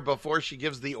not there before she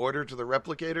gives the order to the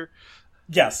replicator?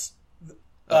 Yes.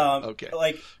 Okay.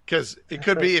 Because it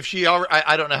could be if she already,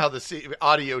 I don't know how the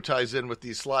audio ties in with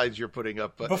these slides you're putting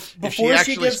up, but if she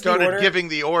actually started giving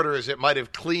the orders, it might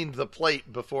have cleaned the plate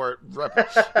before it.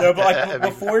 No, but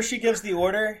before she gives the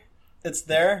order, it's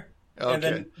there, and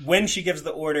then when she gives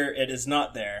the order, it is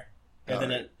not there, and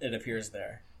then it appears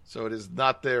there. So it is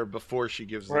not there before she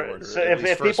gives the order. So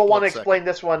if people want to explain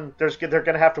this one, they're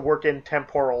going to have to work in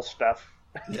temporal stuff.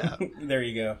 Yeah, there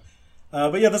you go.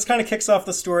 But yeah, this kind of kicks off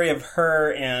the story of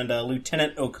her and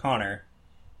Lieutenant O'Connor.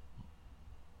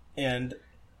 And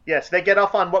yes, they get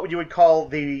off on what you would call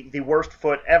the worst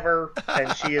foot ever,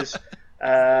 and she is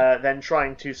then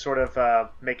trying to sort of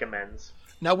make amends.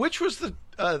 Now, which was the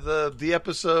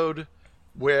episode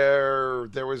where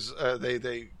there was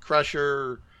they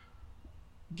Crusher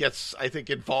gets, I think,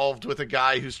 involved with a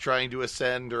guy who's trying to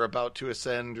ascend or about to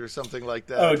ascend or something like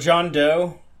that? Oh, John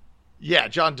Doe. Yeah,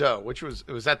 John Doe. Which was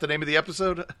that the name of the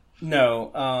episode?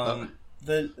 No.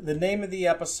 The name of the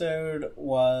episode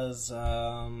was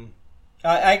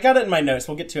I got it in my notes.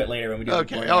 We'll get to it later when we do the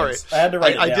board all notes. right. I had to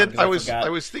write it down. I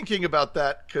was thinking about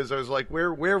that because I was like,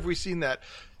 where have we seen that?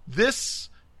 This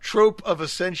trope of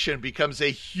ascension becomes a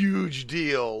huge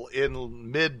deal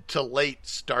in mid to late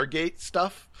Stargate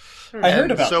stuff. I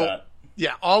heard about that.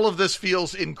 Yeah, all of this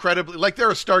feels incredibly like there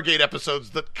are Stargate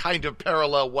episodes that kind of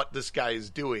parallel what this guy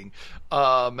is doing,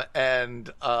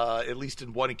 and at least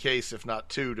in one case, if not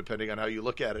two, depending on how you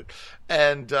look at it.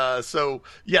 And so,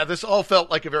 yeah, this all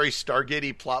felt like a very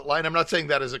Stargate-y plot line. I'm not saying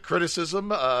that as a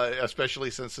criticism,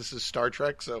 especially since this is Star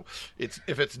Trek. So if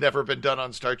it's never been done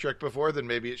on Star Trek before, then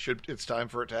maybe it's time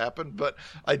for it to happen. But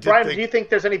I did. Brian, do you think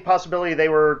there's any possibility they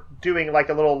were doing like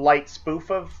a little light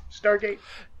spoof of Stargate?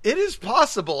 It is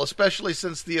possible, especially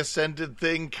since the Ascended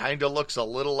thing kind of looks a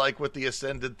little like what the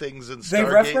Ascended things in Stargate look like.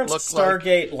 They referenced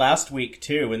Stargate last week,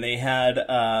 too, when they had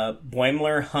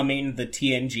Boimler humming the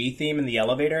TNG theme in the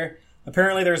elevator.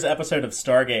 Apparently there's an episode of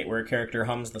Stargate where a character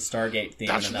hums the Stargate theme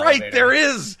That's in the right, elevator.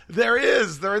 There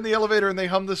is! They're in the elevator and they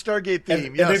hum the Stargate theme,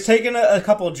 and yes. they've taken a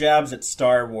couple jabs at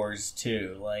Star Wars,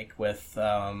 too, like with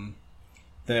the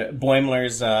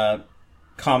Boimler's...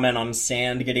 comment on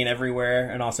sand getting everywhere,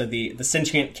 and also the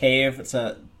sentient cave. It's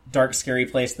a dark, scary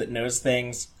place that knows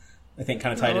things. I think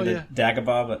kind of tied into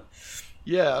Dagobah, but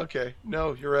yeah, okay.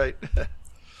 No, you're right.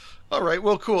 All right,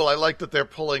 well, cool. I like that they're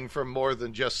pulling from more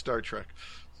than just Star Trek.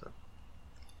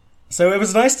 So it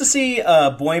was nice to see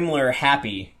Boimler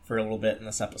happy for a little bit in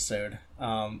this episode,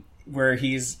 where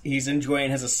he's enjoying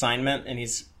his assignment, and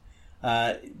he's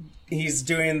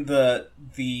doing the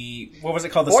what was it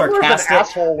called? The Boimler's sarcastic an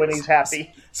asshole when he's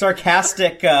happy.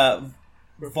 Sarcastic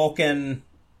Vulcan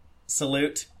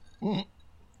salute. And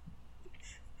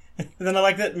then I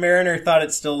like that Mariner thought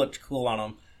it still looked cool on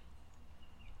him.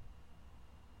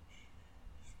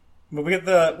 But we get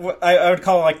I would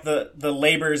call it like the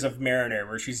labors of Mariner,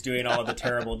 where she's doing all of the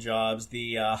terrible jobs,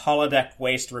 the holodeck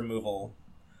waste removal.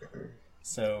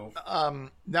 So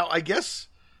now I guess.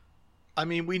 I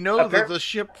mean, we know that the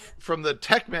ship, from the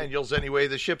tech manuals anyway,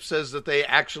 the ship says that they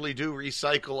actually do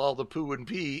recycle all the poo and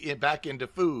pee back into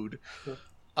food.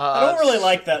 I don't really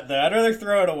like that, though. I'd rather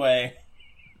throw it away.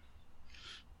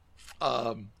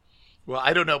 Well,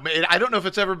 I don't know. I don't know if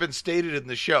it's ever been stated in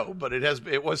the show, but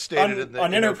it was stated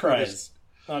on Enterprise.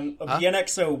 On the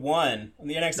NX-01. On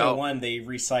the NX-01, they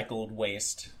recycled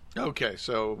waste. Okay,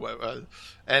 so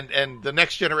and the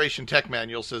Next Generation Tech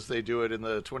Manual says they do it in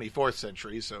the 24th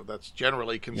century, so that's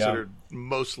generally considered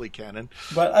mostly canon.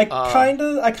 But I kind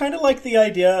of like the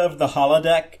idea of the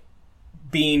holodeck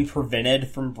being prevented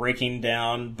from breaking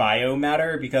down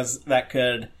biomatter, because that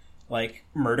could like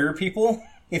murder people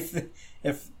if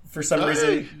for some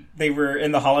reason they were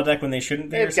in the holodeck when they shouldn't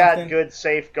be. They've got good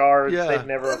safeguards. Yeah. They've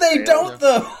never. They don't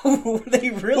though. They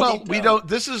really. Well, don't. we don't.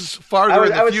 This is farther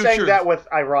in the future. I was saying that with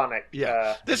ironic.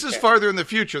 Yeah, this is farther in the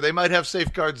future. They might have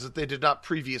safeguards that they did not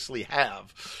previously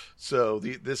have. So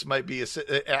this might be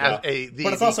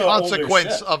the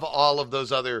consequence of all of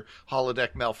those other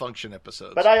holodeck malfunction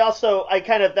episodes. But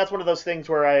that's one of those things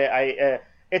where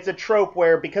it's a trope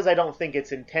where, because I don't think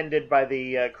it's intended by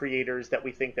the creators that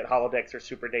we think that holodecks are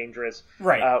super dangerous.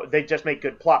 Right. They just make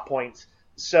good plot points.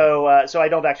 So I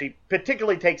don't actually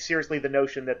particularly take seriously the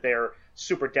notion that they're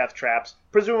super death traps.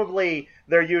 Presumably,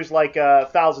 they're used like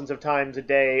thousands of times a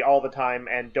day, all the time,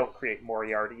 and don't create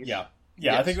Moriartys. Yeah.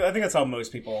 Yeah, yes. I think that's how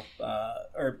most people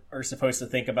are supposed to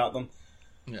think about them.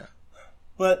 Yeah.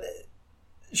 But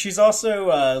she's also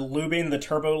lubing the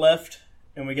turbo lift,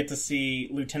 and we get to see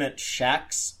Lieutenant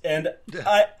Shax. And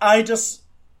I just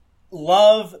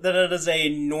love that it is a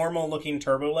normal-looking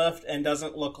turbo lift and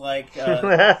doesn't look like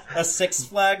a Six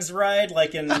Flags ride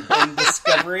like in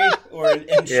Discovery or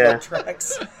in Short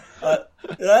Tracks.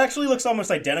 It actually looks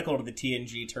almost identical to the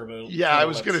TNG turbo. Yeah, I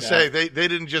was going to say they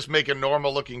didn't just make a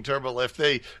normal looking turbo lift.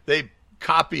 They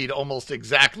copied almost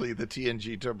exactly the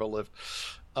TNG turbo lift.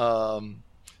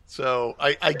 So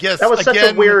I guess that was such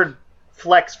a weird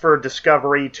flex for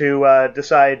Discovery to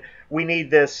decide we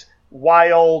need this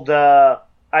wild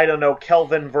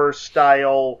Kelvinverse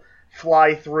style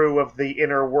fly through of the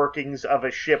inner workings of a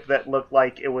ship that looked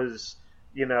like it was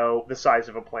the size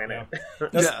of a planet.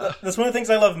 Yeah. That's one of the things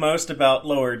I love most about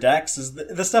Lower Decks is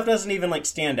the stuff doesn't even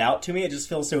stand out to me. It just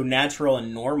feels so natural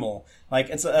and normal. Like,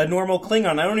 it's a normal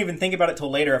Klingon. I don't even think about it till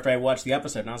later after I watch the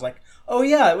episode. And I was like, oh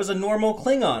yeah, it was a normal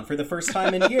Klingon for the first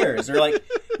time in years. Or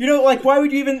why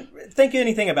would you even think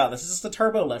anything about this? It's just a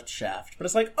turbo lift shaft. But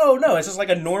it's like, oh no, it's just like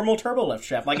a normal turbo lift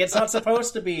shaft. Like, it's not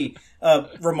supposed to be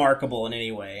remarkable in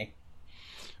any way.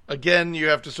 Again, you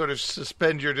have to sort of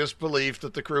suspend your disbelief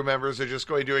that the crew members are just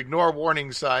going to ignore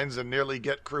warning signs and nearly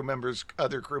get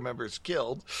other crew members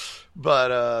killed.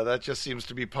 But that just seems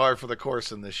to be par for the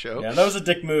course in this show. Yeah, that was a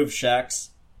dick move,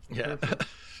 Shax. Yeah.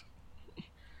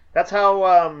 That's how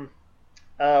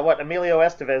Emilio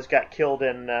Estevez got killed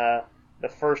in the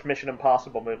first Mission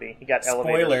Impossible movie. He got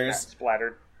elevated and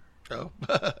splattered. Oh.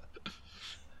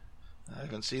 I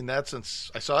haven't seen that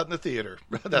since I saw it in the theater.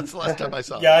 That's the last time I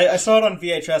saw it. Yeah, I saw it on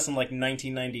VHS in like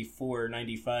 1994,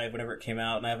 95, whenever it came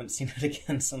out, and I haven't seen it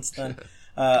again since then.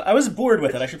 I was bored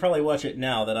with it. I should probably watch it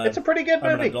now that It's a pretty good I'm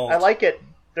an movie. adult. I like it.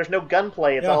 There's no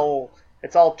gunplay. It's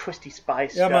all twisty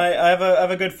spice. Yeah, stuff. I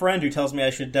have a good friend who tells me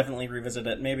I should definitely revisit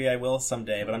it. Maybe I will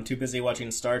someday, but I'm too busy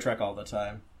watching Star Trek all the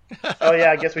time. Oh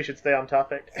yeah, I guess we should stay on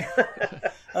topic.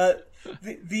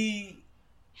 The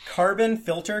carbon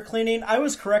filter cleaning, I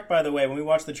was correct, by the way, when we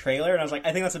watched the trailer, and I was like,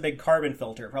 I think that's a big carbon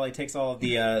filter. It probably takes all of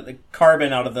the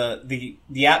carbon out of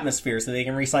the atmosphere so they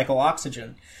can recycle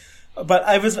oxygen. But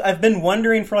I've been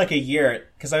wondering for like a year,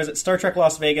 because I was at Star Trek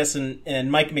Las Vegas,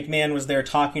 and Mike McMahon was there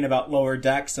talking about Lower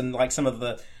Decks and like some of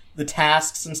the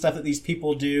tasks and stuff that these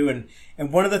people do,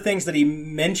 and one of the things that he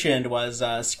mentioned was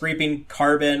scraping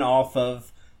carbon off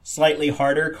of slightly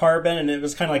harder carbon, and it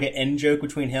was kind of like an in joke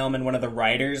between him and one of the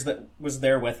writers that was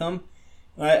there with him.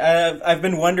 I've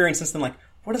been wondering since then, like,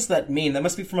 what does that mean? That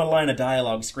must be from a line of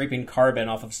dialogue, scraping carbon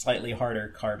off of slightly harder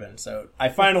carbon. So I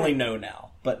finally know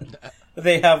now. But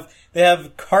they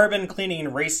have carbon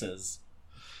cleaning races.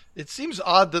 It seems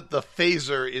odd that the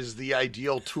phaser is the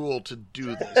ideal tool to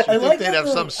do this. You think like they'd have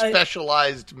some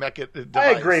specialized device.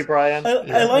 I agree, Brian.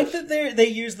 I like that they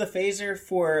use the phaser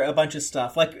for a bunch of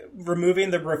stuff, like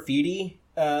removing the graffiti.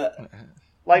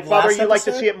 Like, Father, you like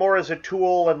to see it more as a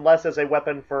tool and less as a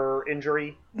weapon for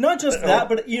injury? Not just that,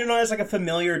 but as like a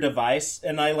familiar device,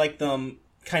 and I like them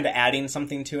kind of adding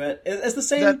something to it. It's the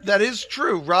same. That is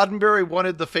true. Roddenberry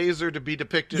wanted the phaser to be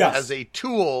depicted as a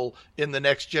tool in the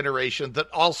Next Generation that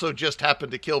also just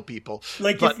happened to kill people.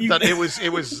 But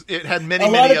it had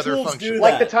many other functions.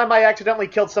 Like the time I accidentally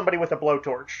killed somebody with a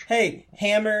blowtorch. Hey,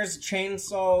 hammers,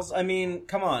 chainsaws. I mean,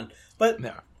 come on. But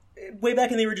way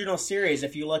back in the original series,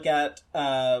 if you look at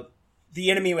The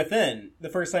Enemy Within, the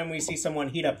first time we see someone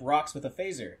heat up rocks with a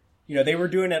phaser. They were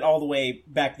doing it all the way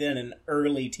back then in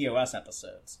early TOS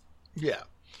episodes. Yeah.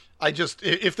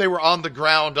 If they were on the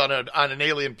ground on an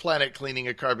alien planet cleaning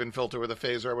a carbon filter with a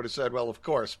phaser, I would have said, well, of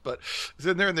course. But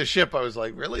then they're in the ship, I was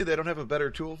like, really? They don't have a better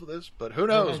tool for this? But who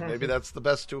knows? Maybe that's the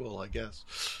best tool, I guess.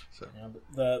 So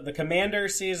the commander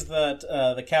sees that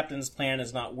the captain's plan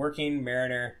is not working.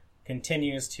 Mariner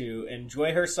continues to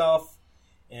enjoy herself.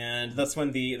 And that's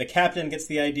when the captain gets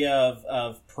the idea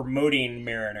of promoting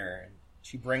Mariner.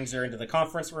 She brings her into the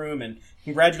conference room, and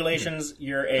congratulations,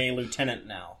 you're a lieutenant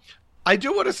now. I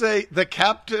do want to say the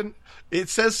captain, it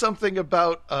says something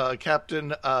about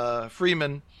Captain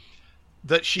Freeman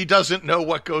that she doesn't know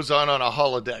what goes on a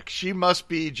holodeck. She must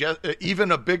be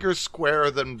even a bigger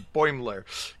square than Boimler,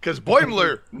 because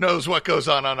Boimler knows what goes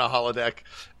on a holodeck,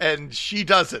 and she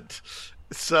doesn't.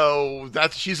 So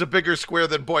she's a bigger square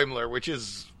than Boimler, which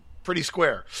is pretty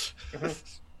square.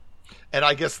 And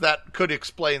I guess that could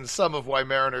explain some of why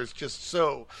Mariner's just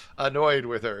so annoyed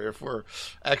with her, if we're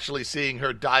actually seeing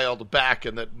her dialed back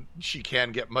and that she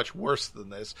can get much worse than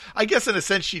this. I guess in a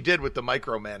sense she did with the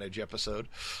micromanage episode.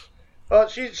 Well,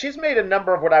 she's made a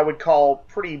number of what I would call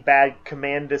pretty bad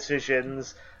command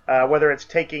decisions, whether it's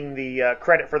taking the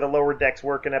credit for the Lower Decks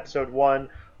work in episode 1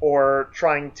 or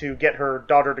trying to get her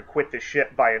daughter to quit the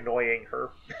ship by annoying her.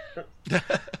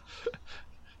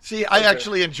 See, I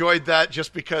actually enjoyed that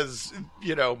just because,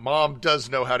 Mom does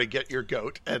know how to get your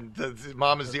goat, and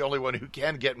Mom is the only one who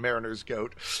can get Mariner's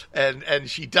goat, and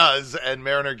she does, and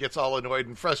Mariner gets all annoyed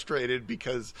and frustrated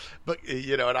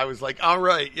and I was like, all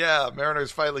right, yeah,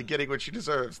 Mariner's finally getting what she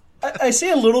deserves. I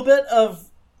see a little bit of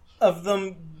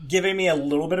them giving me a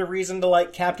little bit of reason to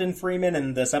like Captain Freeman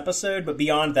in this episode, but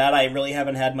beyond that, I really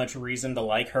haven't had much reason to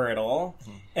like her at all.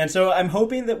 And so I'm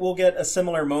hoping that we'll get a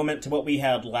similar moment to what we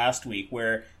had last week,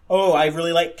 where, I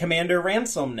really like Commander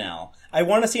Ransom now. I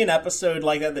want to see an episode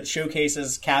like that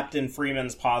showcases Captain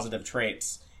Freeman's positive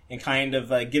traits and kind of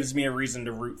gives me a reason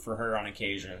to root for her on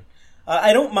occasion.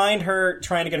 I don't mind her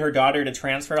trying to get her daughter to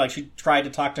transfer. Like, she tried to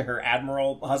talk to her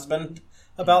admiral husband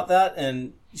about that,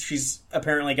 and she's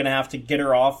apparently going to have to get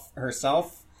her off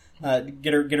herself,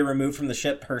 get her removed from the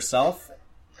ship herself.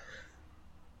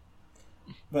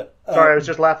 But sorry, I was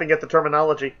just laughing at the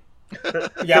terminology.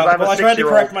 Yeah, I tried to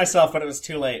correct myself, but it was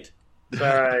too late. All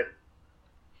right.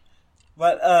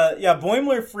 But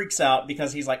Boimler freaks out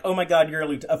because he's like, "Oh my God, you're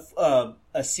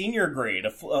a senior grade,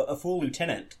 a full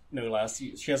lieutenant, no less."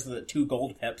 She has the 2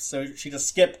 gold pips, so she just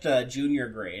skipped junior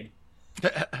grade.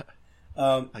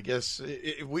 I guess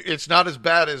it's not as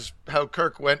bad as how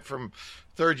Kirk went from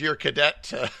 3rd-year cadet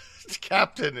to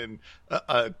captain in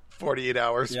 48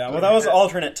 hours. Yeah, well, that was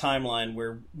alternate timeline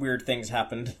where weird things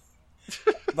happened.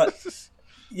 But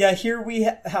Yeah, here we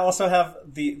also have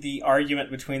the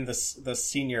argument between the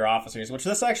senior officers, which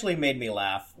this actually made me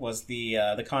laugh, was the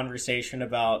conversation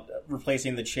about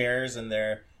replacing the chairs in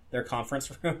their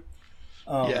conference room.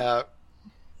 Yeah.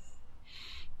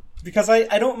 Because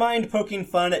I don't mind poking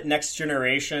fun at Next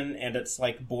Generation and its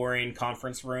like boring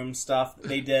conference room stuff that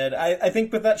they did. I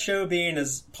think with that show being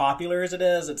as popular as it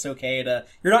is, it's okay to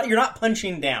you're not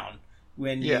punching down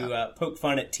when you poke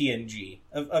fun at TNG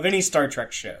of any Star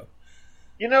Trek show.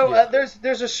 You know,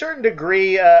 there's a certain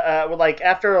degree, like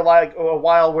after a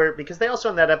while, where because they also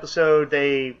in that episode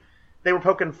they were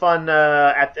poking fun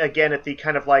at the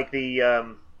kind of like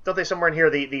the don't they somewhere in here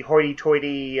the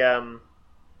hoity-toity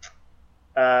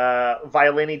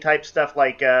violin-y type stuff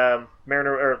like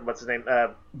Mariner or what's his name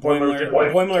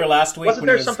Boimler last week. Wasn't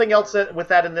there something else with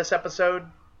that in this episode?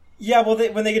 Yeah, well,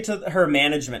 when they get to her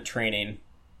management training,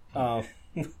 and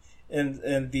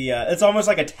it's almost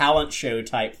like a talent show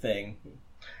type thing.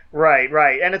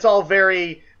 Right, and it's all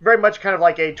very, very much kind of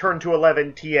like a Turn to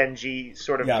 11 TNG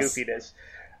sort of goofiness.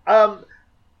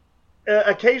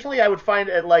 Occasionally, I would find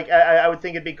it like I would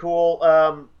think it'd be cool.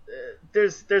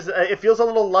 It feels a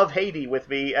little love-hatey with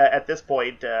me at this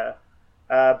point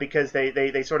because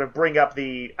they sort of bring up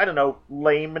the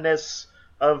lameness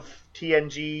of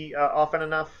TNG often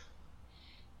enough.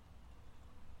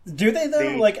 Do they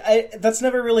though? That's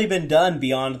never really been done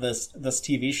beyond this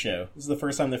TV show. This is the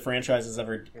first time the franchise has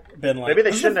ever been like. Maybe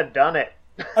they shouldn't have done it.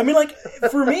 I mean,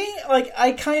 for me,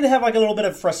 I kind of have a little bit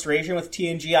of frustration with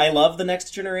TNG. I love the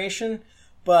Next Generation,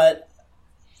 but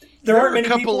there aren't many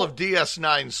people. There people... are a couple of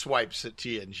DS9 swipes at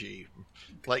TNG,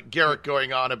 like Garrick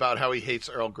going on about how he hates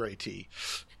Earl Grey tea.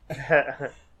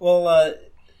 Well,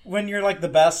 when you're like the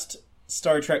best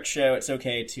Star Trek show, it's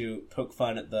okay to poke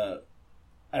fun at the.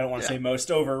 I don't want to say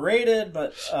most overrated,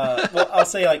 but I'll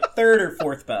say like third or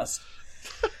fourth best.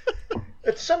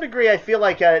 To some degree, I feel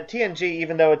like TNG,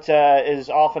 even though it is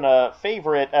often a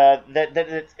favorite,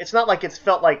 that it's not like it's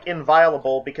felt like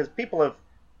inviolable because people have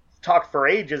talked for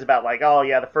ages about like, oh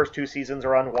yeah, the first two seasons are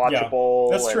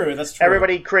unwatchable. Yeah, that's true.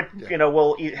 Everybody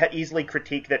will easily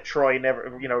critique that Troy never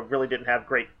really didn't have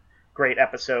great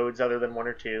episodes other than one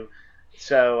or two.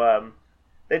 So.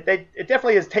 It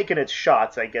definitely has taken its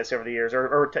shots, I guess, over the years,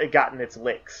 or gotten its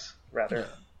licks, rather.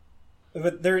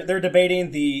 But they're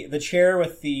debating the chair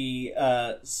with the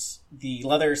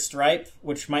leather stripe,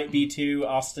 which might be too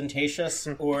ostentatious,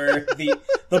 or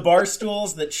the bar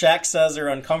stools that Shaq says are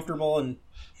uncomfortable. And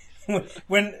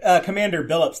when Commander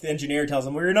Billups, the engineer, tells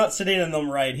him, "Well, you're not sitting in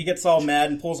them right," he gets all mad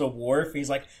and pulls a Worf. He's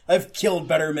like, "I've killed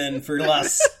better men for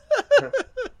less."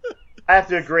 I have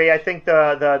to agree. I think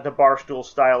the barstool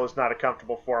style is not a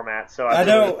comfortable format. So I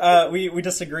know we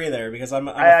disagree there because I'm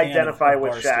I identify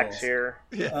with Shax here.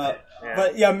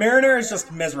 But yeah, Mariner is just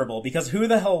miserable because who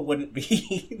the hell wouldn't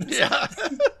be? Yeah.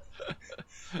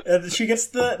 She gets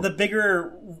the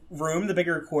bigger room, the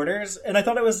bigger quarters, and I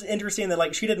thought it was interesting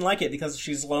that she didn't like it because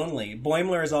she's lonely.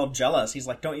 Boimler is all jealous. He's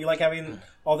like, "Don't you like having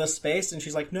all this space?" And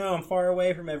she's like, "No, I'm far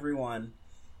away from everyone."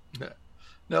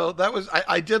 No, that was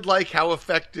I did like how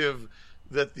effective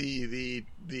that the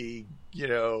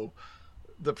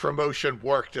promotion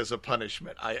worked as a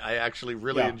punishment. I actually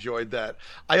really enjoyed that.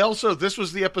 This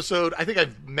was the episode, I think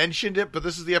I've mentioned it, but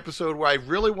this is the episode where I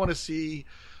really want to see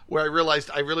a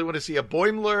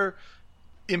Boimler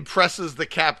impresses the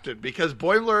captain, because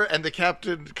Boimler and the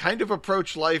captain kind of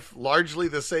approach life largely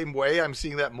the same way. I'm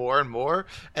seeing that more and more,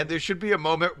 and there should be a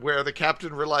moment where the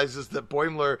captain realizes that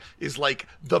Boimler is like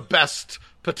the best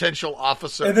potential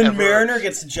officer and then ever. Mariner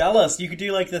gets jealous. You could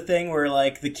do the thing where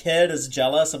the kid is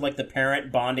jealous of the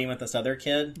parent bonding with this other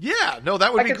kid. Yeah, no,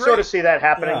 that would be great. I could sort of see that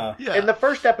happening. Yeah. In the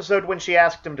first episode when she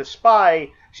asked him to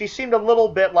spy, she seemed a little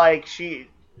bit like she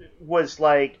was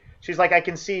like, she's like, I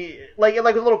can see, like a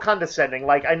little condescending.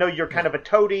 Like, I know you're kind of a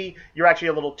toady. You're actually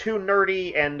a little too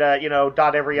nerdy and,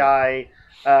 dot every I,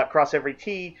 cross every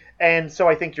T. And so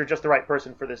I think you're just the right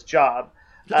person for this job.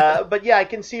 But yeah, I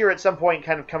can see her at some point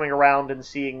kind of coming around and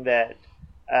seeing that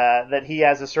he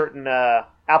has a certain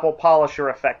apple polisher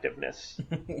effectiveness.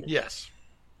 Yes.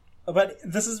 But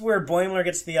this is where Boimler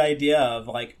gets the idea of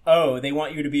oh, they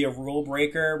want you to be a rule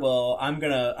breaker. Well, I'm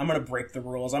gonna break the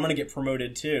rules. I'm gonna get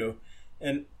promoted too.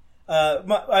 And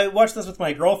I watched this with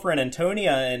my girlfriend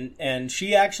Antonia, and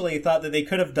she actually thought that they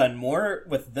could have done more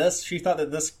with this. She thought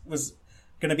that this was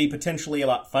going to be potentially a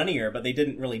lot funnier, but they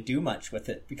didn't really do much with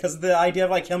it because the idea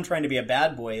of him trying to be a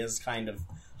bad boy is kind of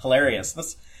hilarious.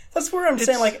 That's where I'm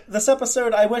saying this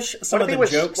episode. I wish some of the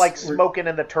jokes smoking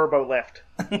in the turbo lift.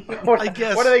 I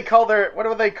guess. What do they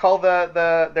call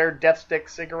their death stick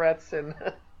cigarettes and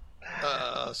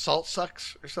salt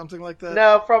sucks or something like that?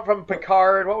 No, from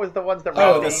Picard. What was the ones that?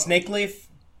 The snake leaf.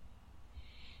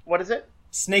 What is it?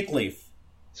 Snakeleaf.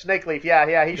 Snakeleaf,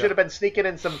 yeah. He should have been sneaking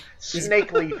in some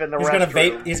Snakeleaf in the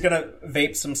restroom. He's gonna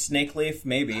vape some Snakeleaf,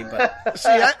 maybe. But see,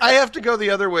 I have to go the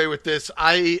other way with this.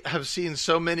 I have seen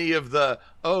so many of the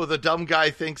dumb guy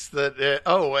thinks that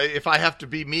if I have to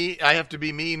be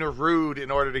mean or rude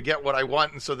in order to get what I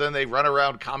want, and so then they run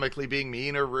around comically being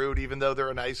mean or rude, even though they're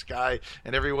a nice guy,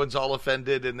 and everyone's all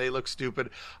offended and they look stupid.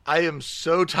 I am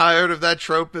so tired of that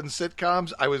trope in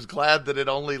sitcoms. I was glad that it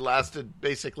only lasted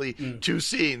basically 2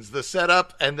 scenes: the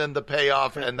setup and then the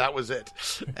payoff, and that was it.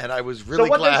 And I was really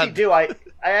glad. So what does he do? I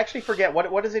actually forget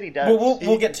what is it he does.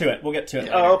 We'll get to it. We'll get to it.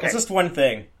 Oh, okay. It's just one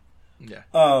thing. Yeah.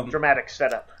 Dramatic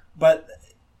setup. But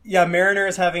yeah, Mariner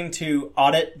is having to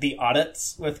audit the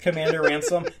audits with Commander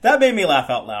Ransom. That made me laugh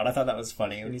out loud. I thought that was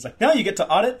funny. And he's like, "Now you get to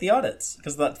audit the audits,"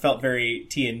 because that felt very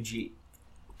TNG.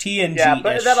 Yeah,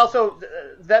 but that also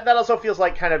feels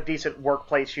like kind of decent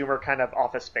workplace humor, kind of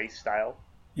Office Space style.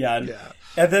 Yeah,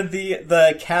 and then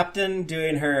the captain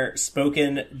doing her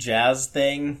spoken jazz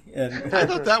thing. And I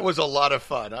thought that was a lot of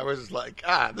fun. I was like,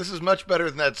 this is much better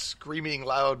than that screaming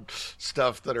loud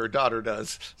stuff that her daughter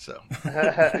does. So,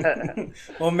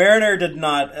 well, Mariner did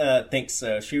not think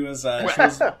so. She was so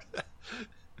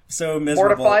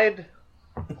miserable, mortified,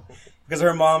 because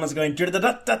her mom was going da da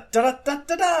da da da da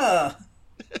da da.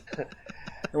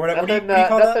 Or whatever.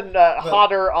 Nothing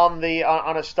hotter on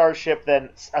a starship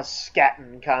than a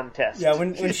scatting contest. Yeah,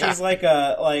 when she's like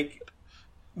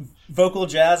vocal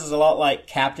jazz is a lot like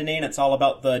captaining. It's all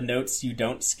about the notes you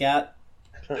don't scat.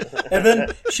 And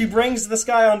then she brings this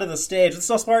guy onto the stage. It's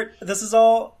so smart. This is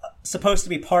all supposed to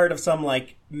be part of some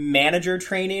like manager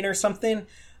training or something.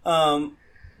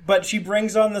 But she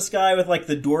brings on this guy with like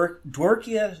the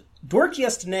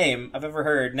dorkiest name I've ever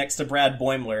heard, next to Brad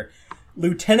Boimler.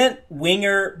 Lieutenant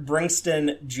Winger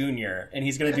Bringston Jr., and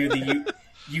he's going to do the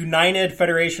United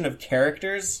Federation of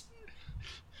Characters.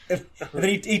 And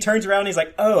then he turns around and he's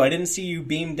like, "Oh, I didn't see you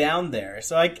beam down there."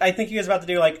 So I think he was about to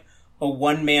do like a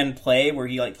one-man play where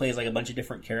he like plays like a bunch of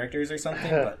different characters or something.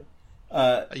 But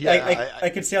I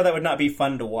could see how that would not be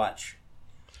fun to watch.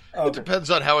 It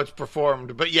depends on how it's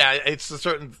performed, but yeah, it's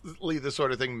certainly the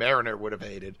sort of thing Mariner would have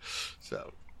hated.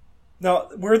 So. Now,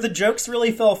 where the jokes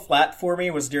really fell flat for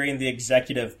me was during the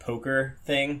executive poker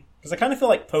thing. Because I kind of feel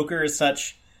like poker is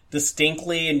such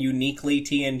distinctly and uniquely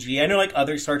TNG. I know like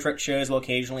other Star Trek shows will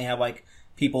occasionally have like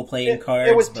people playing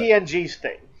cards. It was TNG's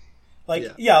thing. Like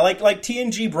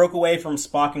TNG broke away from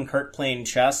Spock and Kirk playing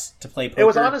chess to play poker. It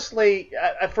was honestly,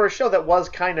 for a show that was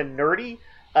kind of nerdy,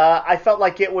 I felt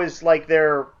like it was like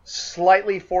their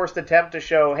slightly forced attempt to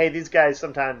show, hey, these guys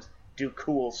sometimes do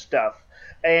cool stuff.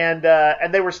 And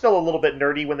they were still a little bit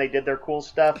nerdy when they did their cool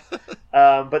stuff,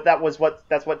 but that's what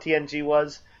TNG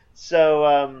was.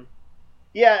 So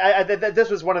this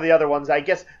was one of the other ones. I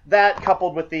guess that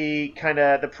coupled with the kind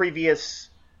of the previous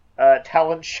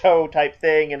talent show type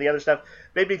thing and the other stuff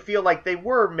made me feel like they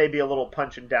were maybe a little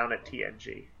punching down at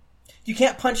TNG. You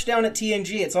can't punch down at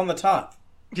TNG; it's on the top.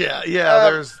 Yeah,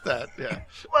 there's that. Yeah.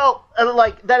 Well,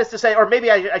 like that is to say, or maybe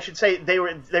I should say they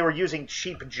were using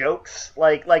cheap jokes.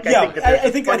 I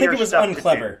think it was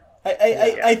unclever.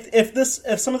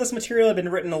 If some of this material had been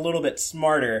written a little bit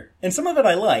smarter, and some of it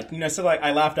I liked, so like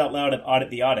I laughed out loud at Audit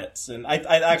the Audits, and I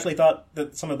actually thought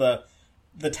that some of the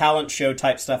talent show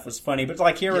type stuff was funny, but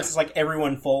like here it's like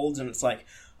everyone folds, and it's like,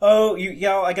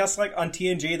 I guess like on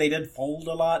TNG they did fold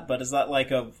a lot, but is that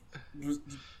like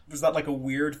was that like a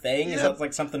weird thing? Yeah. Is that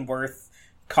like something worth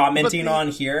commenting on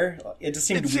here? It just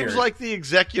seemed weird. It seems like the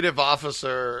executive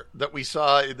officer that we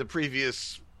saw in the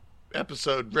previous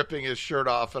episode ripping his shirt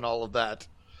off and all of that.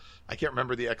 I can't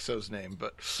remember the XO's name,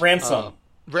 but... Ransom.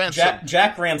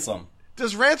 Jack Ransom.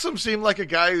 Does Ransom seem like a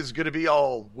guy who's going to be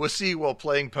all wussy while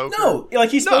playing poker? No, like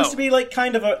he's supposed to be like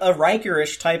kind of a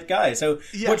Riker-ish type guy. So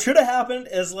what should have happened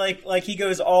is like he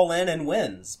goes all in and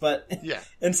wins. But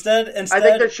instead, I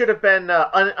think there should have been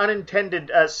unintended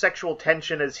sexual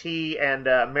tension as he and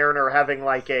Mariner are having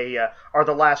like are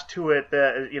the last two at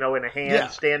in a hand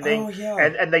standing,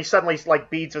 and they suddenly like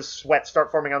beads of sweat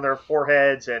start forming on their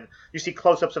foreheads, and you see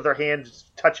close-ups of their hands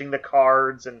touching the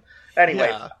cards and.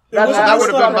 Anyway, that would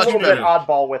have been much better.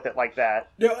 Oddball with it like that.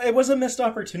 No, it was a missed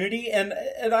opportunity, and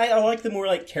I like the more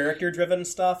like character-driven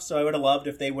stuff. So I would have loved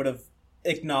if they would have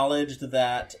acknowledged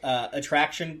that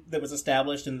attraction that was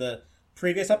established in the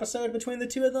previous episode between the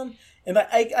two of them. And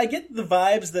I get the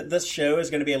vibes that this show is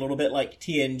going to be a little bit like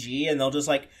TNG, and they'll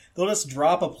just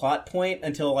drop a plot point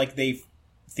until like they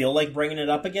feel like bringing it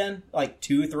up again, like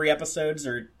 2-3 episodes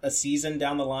or a season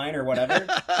down the line or whatever.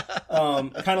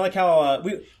 Kind of like how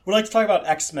we like to talk about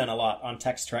X-Men a lot on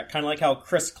Text Trek. Kind of like how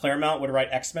Chris Claremont would write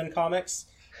X-Men comics.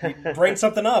 bring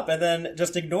something up and then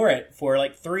just ignore it for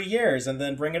like 3 years and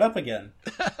then bring it up again.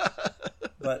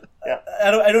 But I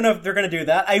don't know if they're going to do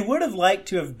that. I would have liked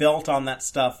to have built on that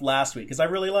stuff last week because I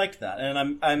really liked that,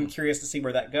 and I'm curious to see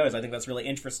where that goes. I think that's really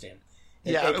interesting.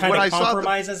 It kind of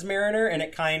compromises Mariner, and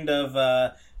it kind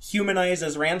of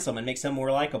humanizes Ransom and makes him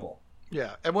more likable.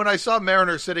 Yeah, and when I saw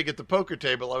Mariner sitting at the poker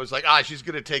table, I was like, she's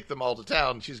going to take them all to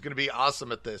town. She's going to be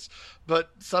awesome at this. But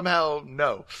somehow,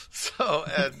 no. So,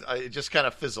 and it just kind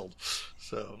of fizzled.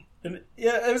 So... And,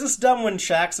 yeah, it was just dumb when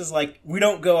Shax is like, we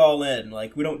don't go all in.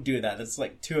 Like, we don't do that. It's,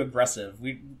 like, too aggressive.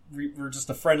 We're just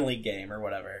a friendly game or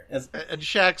whatever. And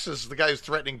Shax is the guy who's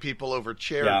threatening people over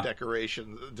chair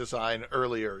decoration design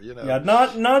earlier, you know. Yeah,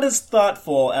 not as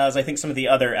thoughtful as I think some of the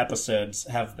other episodes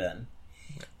have been.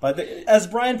 But as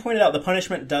Brian pointed out, the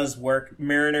punishment does work.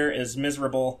 Mariner is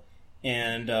miserable,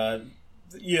 and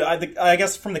I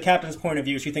guess from the captain's point of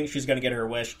view, she thinks she's going to get her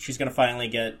wish. She's going to finally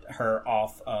get her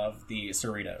off of the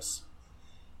Cerritos.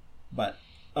 But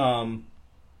one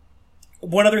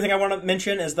other thing I want to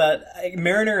mention is that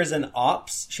Mariner is in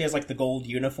Ops. She has like the gold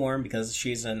uniform because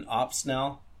she's in Ops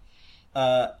now.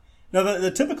 Now,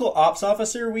 the typical Ops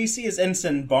officer we see is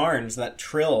Ensign Barnes, that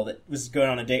Trill that was going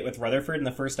on a date with Rutherford in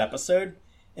the first episode.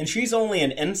 And she's only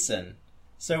an ensign.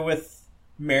 So with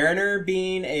Mariner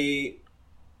being a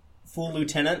full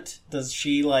lieutenant, does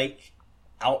she like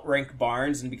outrank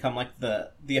Barnes and become like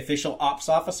the official Ops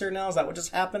officer now? Is that what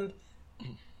just happened?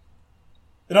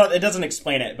 No, it doesn't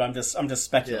explain it, but I'm just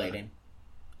speculating.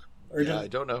 Yeah, I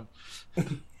don't know.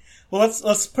 Well,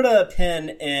 let's put a pin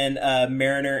in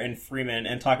Mariner and Freeman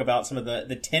and talk about some of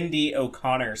the Tendi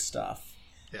O'Connor stuff.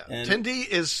 Yeah, Tendi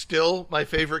is still my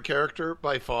favorite character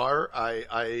by far.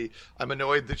 I'm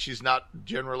annoyed that she's not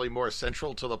generally more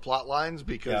central to the plot lines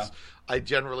because I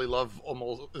generally love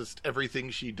almost everything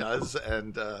she does,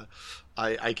 and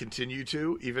I continue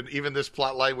to. Even this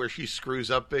plot line where she screws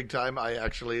up big time, I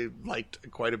actually liked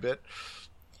quite a bit.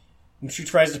 And she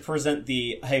tries to present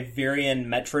the Hyverian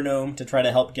metronome to try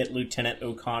to help get Lieutenant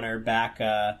O'Connor back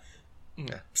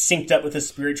synced up with his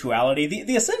spirituality.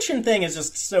 The Ascension thing is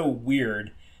just so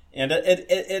weird. And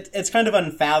it's kind of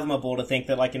unfathomable to think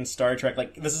that, like, in Star Trek,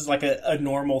 like, this is, like, a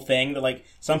normal thing, that, like,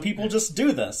 some people just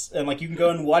do this, and, like, you can go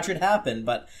and watch it happen,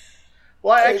 but...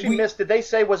 Well, I actually missed, did they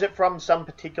say, was it from some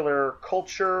particular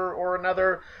culture or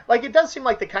another? Like, it does seem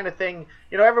like the kind of thing,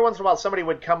 you know, every once in a while somebody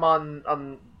would come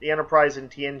on the Enterprise in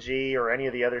TNG or any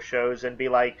of the other shows and be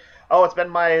like, oh, it's been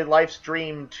my life's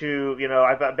dream to, you know,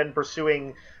 I've been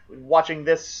pursuing... watching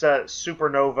this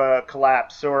supernova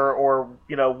collapse or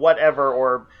you know, whatever,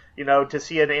 or, you know, to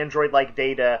see an android like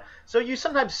Data. So you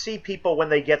sometimes see people when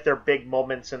they get their big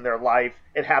moments in their life,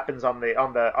 it happens on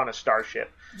a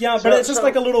starship. Yeah, but it's just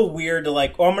like a little weird to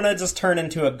like, I'm gonna just turn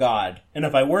into a god, and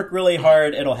if I work really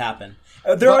hard, it'll happen.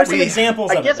 There are some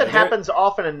examples of it. I guess it happens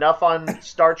often enough on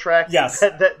Star Trek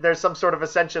that there's some sort of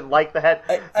ascension like that.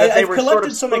 They were sort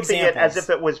of spoofing it as if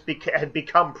it had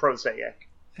become prosaic.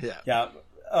 Yeah.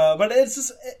 But it's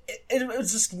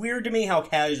just weird to me how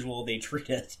casual they treat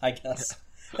it, I guess.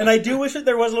 And I do wish that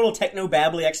there was a little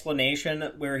techno-babbly explanation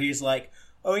where he's like,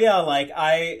 oh yeah, like,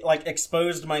 I, like,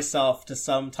 exposed myself to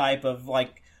some type of,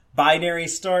 like, binary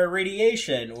star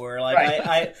radiation, or, like,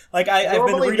 I've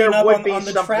been reading up on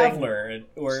the Traveler,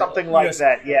 or something like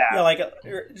that, yeah. Yeah, like,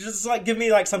 just, like, give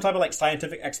me, like, some type of, like,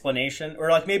 scientific explanation, or,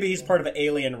 like, maybe he's part of an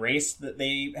alien race that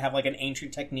they have, like, an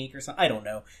ancient technique or something, I don't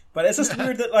know. But it's just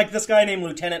weird that, like, this guy named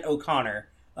Lieutenant O'Connor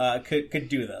could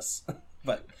do this.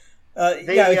 But,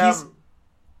 he's...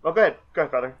 Oh, go ahead,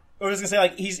 brother. I was gonna say,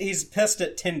 like, he's pissed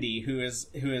at Tendi, who is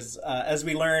as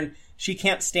we learn, she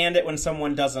can't stand it when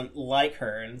someone doesn't like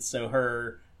her, and so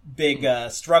her big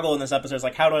struggle in this episode is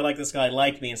like, how do I like this guy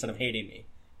like me instead of hating me?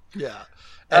 Yeah,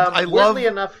 and weirdly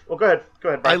enough, well, go ahead,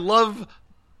 Brian. I love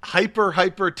hyper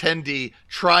Tendi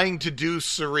trying to do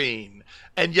Serene,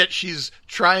 and yet she's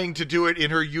trying to do it in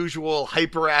her usual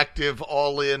hyperactive,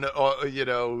 all-in, you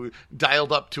know,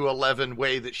 dialed up to 11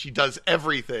 way that she does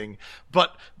everything.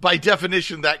 But by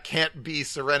definition, that can't be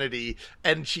Serenity,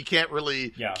 and she can't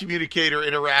really communicate or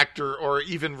interact or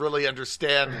even really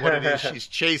understand what it is she's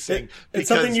chasing. It's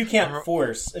something you can't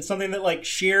force. It's something that, like,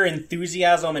 sheer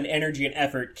enthusiasm and energy and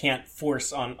effort can't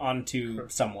force onto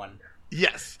someone.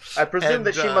 Yes. I presume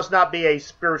that she must not be a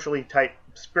spiritually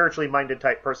minded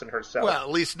type person herself. Well, at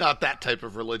least not that type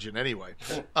of religion anyway.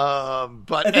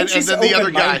 But I think she's and then the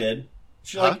other guy,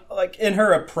 she, like in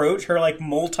her approach, her like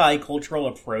multicultural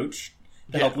approach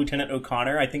to help Lieutenant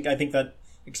O'Connor, I think that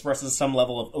expresses some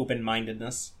level of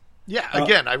open-mindedness. Yeah,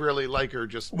 again, I really like her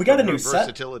just we got a new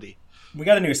versatility. We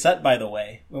got a new set, by the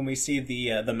way, when we see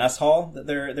the mess hall that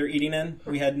they're eating in.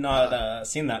 We had not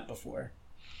seen that before.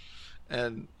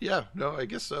 And yeah, no, I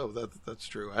guess so. That's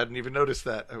true. I hadn't even noticed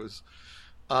that.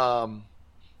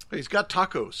 He's got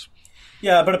tacos.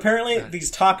 Yeah, but apparently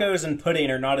these tacos and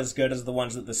pudding are not as good as the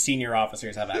ones that the senior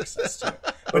officers have access to.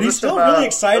 But he's still really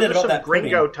excited about that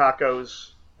Gringo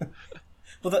tacos.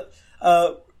 Well,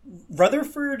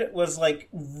 Rutherford was like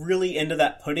really into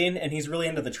that pudding, and he's really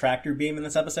into the tractor beam in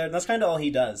this episode, and that's kind of all he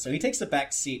does. So he takes a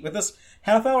back seat. With this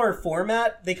half-hour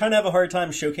format, they kind of have a hard time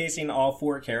showcasing all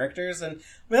four characters, and I mean,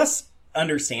 that's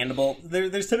understandable.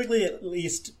 There's typically at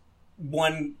least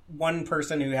one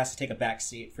person who has to take a back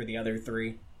seat for the other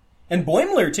three. And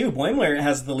Boimler, too. Boimler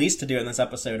has the least to do in this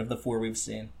episode of the four we've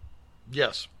seen.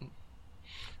 Yes. It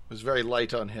was very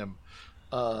light on him.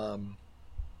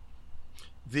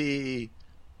 There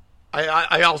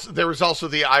was also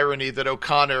the irony that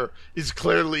O'Connor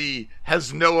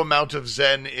has no amount of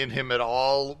zen in him at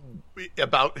all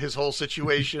about his whole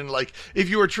situation. Like, if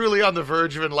you were truly on the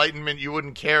verge of enlightenment, you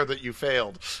wouldn't care that you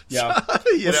failed. Yeah.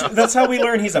 So, that's how we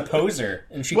learn he's a poser,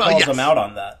 and she calls him out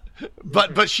on that.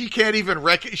 But she can't even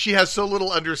she has so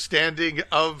little understanding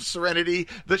of Serenity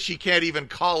that she can't even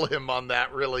call him on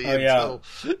that, really.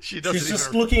 She doesn't. She's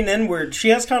just looking inward. She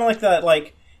has kind of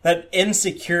like that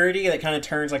insecurity that kind of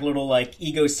turns like a little like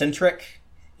egocentric,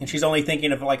 and she's only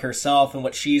thinking of like herself and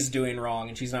what she's doing wrong,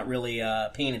 and she's not really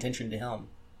paying attention to him.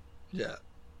 Yeah.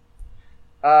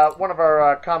 One of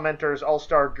our commenters,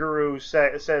 All-Star Guru,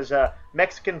 says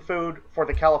Mexican food for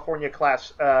the California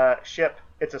class ship.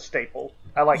 It's a staple.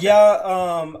 I like.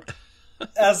 Yeah.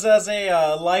 As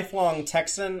a lifelong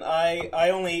Texan, I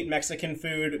only eat Mexican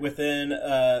food within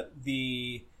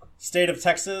the state of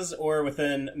Texas or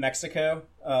within Mexico.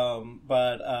 I've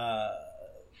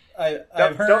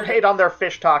heard. Don't hate on their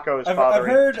fish tacos, Father.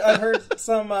 I've heard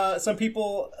some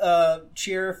people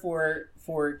cheer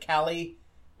for Cali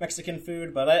Mexican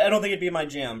food, but I don't think it'd be my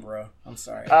jam, bro. I'm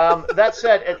sorry. That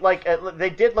said,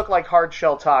 they did look like hard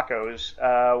shell tacos,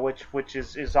 which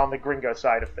is on the Gringo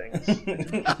side of things.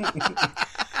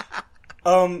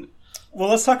 Well,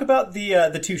 let's talk about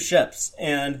the two ships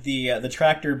and the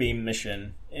tractor beam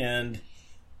mission and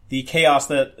the chaos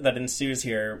that ensues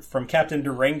here from Captain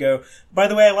Durango. By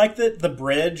the way, I like that the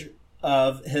bridge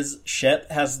of his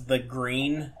ship has the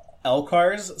green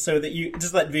LCARs, so that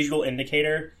just that visual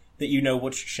indicator that you know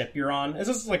which ship you're on. It's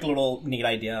just like a little neat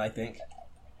idea, I think.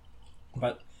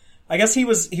 But I guess he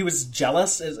was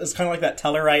jealous. It's kind of like that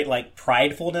Tellarite like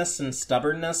pridefulness and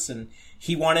stubbornness, and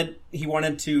he wanted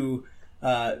to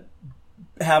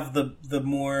have the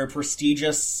more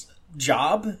prestigious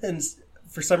job, and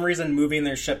for some reason moving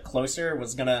their ship closer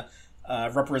was gonna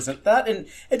represent that. And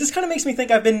it just kind of makes me think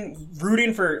I've been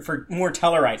rooting for more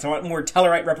Tellarites. I want more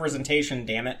Tellarite representation,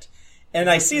 damn it. And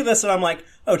I see this and I'm like,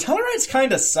 oh, Tellarites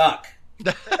kind of suck.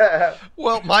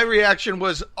 Well, my reaction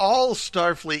was all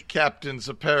Starfleet captains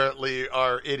apparently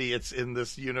are idiots in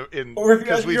this, or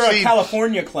if you're a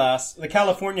California class, the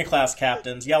California class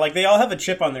captains, yeah, like they all have a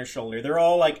chip on their shoulder. They're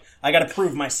all like, I gotta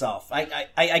prove myself.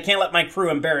 I can't let my crew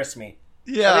embarrass me.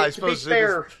 Yeah, I suppose. To be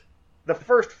fair, the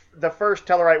first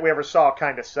Tellarite we ever saw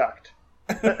kind of sucked.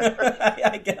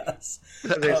 I guess.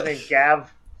 His name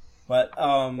Gav. But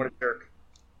what a jerk.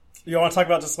 You want to talk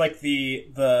about just like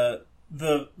the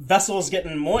vessels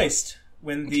getting moist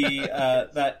when the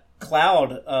that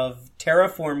cloud of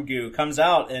terraform goo comes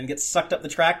out and gets sucked up the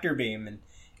tractor beam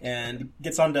and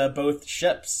gets onto both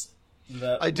ships.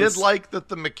 I did like that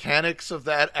the mechanics of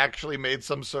that actually made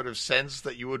some sort of sense,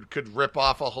 that you could rip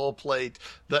off a whole plate,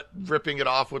 that ripping it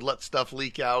off would let stuff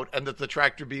leak out, and that the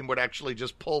tractor beam would actually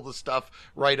just pull the stuff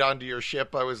right onto your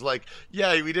ship. I was like,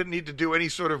 yeah, we didn't need to do any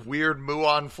sort of weird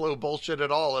muon flow bullshit at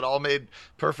all. It all made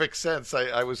perfect sense.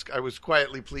 I was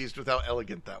quietly pleased with how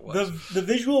elegant that was. The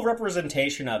visual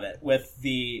representation of it with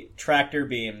the tractor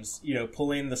beams,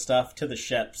 pulling the stuff to the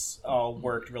ships, all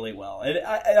worked really well.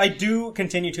 I do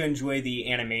continue to enjoy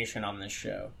the animation on this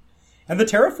show. And the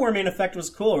terraforming effect was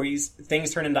cool, where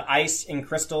things turn into ice and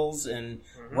crystals and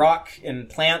rock and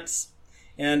plants.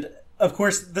 And of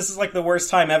course, this is like the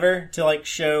worst time ever to like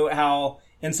show how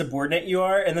insubordinate you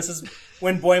are. And this is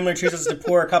when Boimler chooses to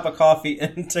pour a cup of coffee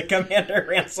into Commander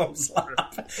Ransom's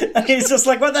lap. And he's just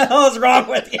like, what the hell is wrong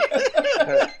with you?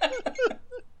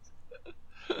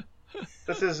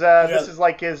 This is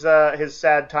like his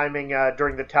sad timing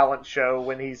during the talent show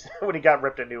when he got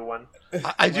ripped a new one.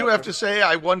 I do have to say,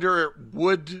 I wonder,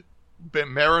 would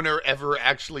Mariner ever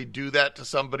actually do that to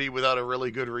somebody without a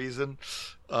really good reason?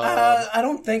 I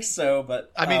don't think so,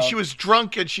 but I mean, she was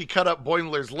drunk and she cut up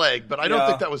Boimler's leg, but I don't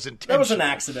think that was intentional. That was an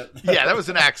accident. Yeah, that was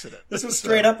an accident. This was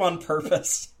straight up on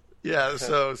purpose. Yeah,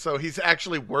 so he's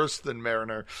actually worse than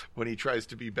Mariner when he tries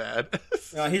to be bad.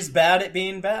 He's bad at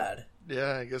being bad.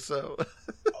 Yeah, I guess so.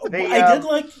 I did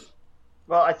like...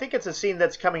 Well, I think it's a scene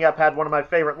that's coming up, had one of my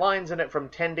favorite lines in it from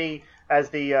Tendi, as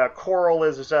the Coral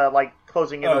is,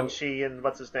 closing in on she and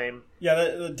what's his name? Yeah,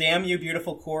 the damn you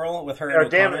beautiful Coral with her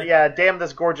and damn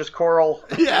this gorgeous Coral.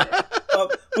 Yeah.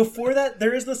 Before that,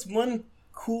 there is this one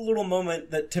cool little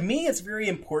moment that, to me, it's very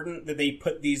important that they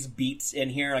put these beats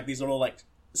in here, like these little, like,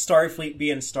 Starfleet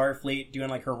being Starfleet, doing,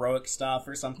 like, heroic stuff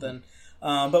or something.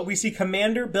 But we see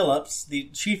Commander Billups, the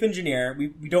chief engineer.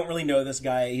 We don't really know this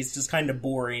guy. He's just kind of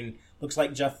boring. Looks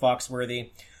like Jeff Foxworthy.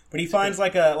 But he finds,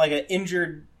 like a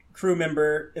injured crew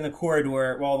member in the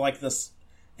corridor while, like,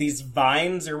 these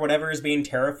vines or whatever is being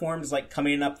terraformed is, like,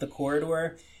 coming up the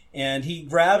corridor. And he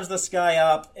grabs this guy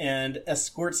up and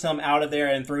escorts him out of there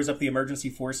and throws up the emergency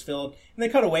force field. And they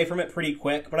cut away from it pretty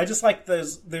quick. But I just like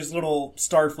those little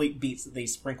Starfleet beats that they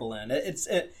sprinkle in.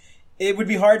 It would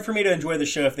be hard for me to enjoy the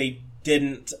show if they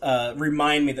didn't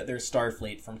remind me that there's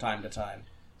Starfleet from time to time.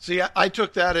 See, I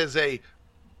took that as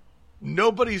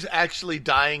nobody's actually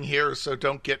dying here, so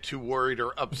don't get too worried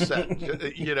or upset,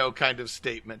 kind of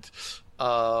statement.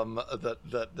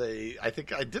 That they, I think,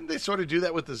 didn't they sort of do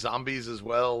that with the zombies as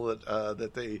well?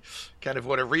 That they kind of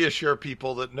want to reassure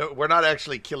people that no, we're not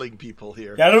actually killing people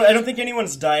here. Yeah, I don't think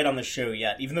anyone's died on the show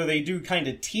yet, even though they do kind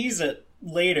of tease it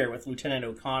later with Lieutenant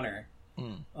O'Connor.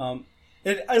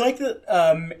 I like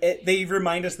that they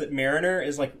remind us that Mariner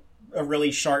is like a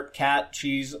really sharp cat.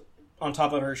 She's on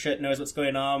top of her shit, knows what's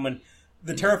going on when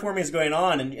the terraforming is going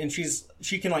on, and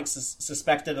she can like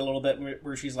suspect it a little bit,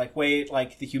 where she's like, wait,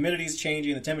 like the humidity's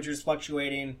changing, the temperature's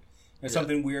fluctuating,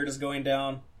 something weird is going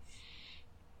down.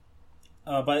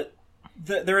 But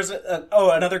there is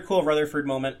another cool Rutherford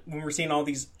moment when we're seeing all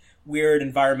these weird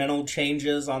environmental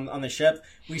changes on the ship.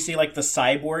 We see like the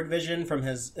cyborg vision from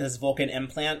his Vulcan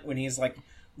implant when he's like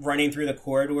running through the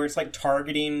corridor. It's like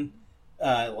targeting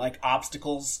like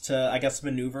obstacles to, I guess,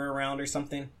 maneuver around or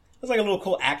something. It's like a little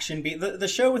cool action beat. The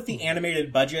show with the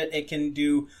animated budget, it can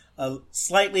do a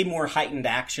slightly more heightened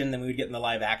action than we would get in the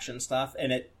live action stuff,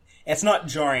 and it's not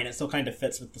jarring. It still kind of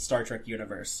fits with the Star Trek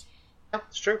universe. Yeah,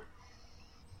 it's true.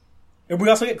 And we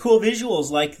also get cool visuals,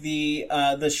 like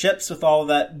the ships with all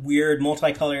that weird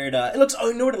multicolored. It looks. Oh,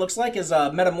 you know what it looks like is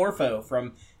Metamorpho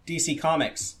from DC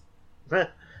Comics, who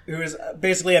is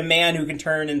basically a man who can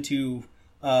turn into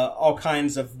all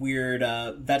kinds of weird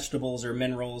vegetables or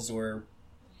minerals or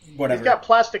whatever. He's got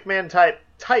Plastic Man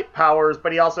type powers,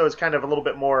 but he also is kind of a little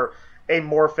bit more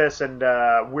amorphous and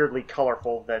weirdly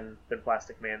colorful than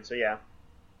Plastic Man. So yeah.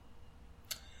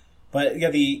 But yeah,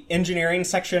 the engineering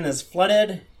section is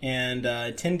flooded, and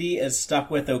Tendi is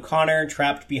stuck with O'Connor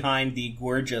trapped behind the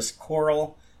gorgeous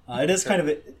Coral. It is kind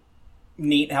of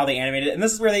neat how they animated it, and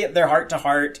this is where they get their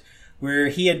heart-to-heart, where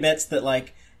he admits that,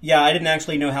 like, yeah, I didn't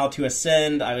actually know how to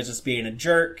ascend, I was just being a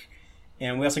jerk.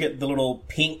 And we also get the little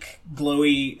pink,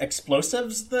 glowy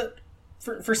explosives that,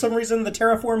 for some reason, the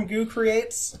terraform goo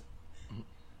creates.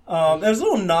 There's a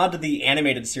little nod to the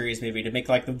animated series, maybe, to make,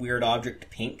 like, the weird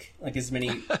object pink. Like, as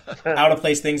many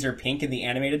out-of-place things are pink in the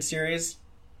animated series.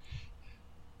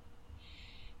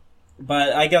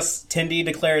 But I guess Tendi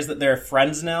declares that they're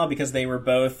friends now because they were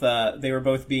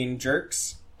both being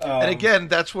jerks. And again,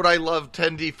 that's what I love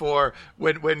Tendi for,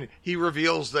 when he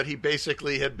reveals that he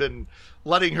basically had been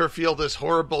letting her feel this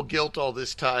horrible guilt all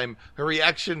this time. Her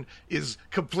reaction is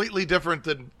completely different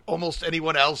than almost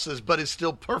anyone else's, but is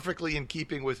still perfectly in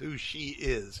keeping with who she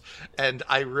is. And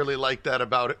I really like that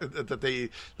about it,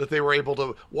 that they were able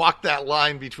to walk that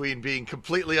line between being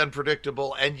completely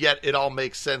unpredictable, and yet it all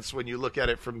makes sense when you look at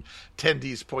it from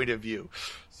Tendi's point of view.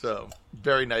 So,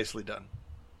 very nicely done.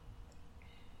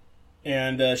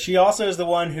 And she also is the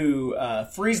one who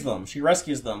frees them. She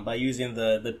rescues them by using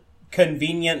the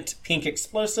convenient pink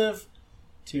explosive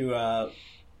to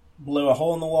blow a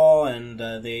hole in the wall, and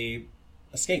they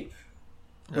escape.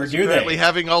 Or do apparently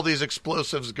having all these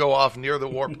explosives go off near the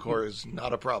warp core is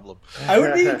not a problem. I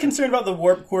would be concerned about the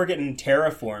warp core getting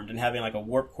terraformed and having like a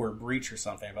warp core breach or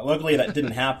something, but luckily that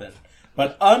didn't happen.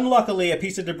 But unluckily, a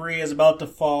piece of debris is about to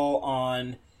fall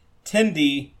on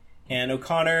Tendi, and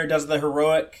O'Connor does the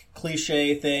heroic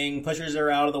cliche thing, pushes her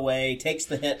out of the way, takes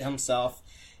the hit himself.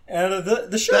 And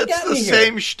the show got me here. That's the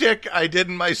same shtick I did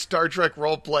in my Star Trek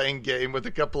role-playing game with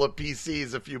a couple of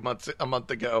PCs a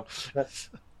month ago.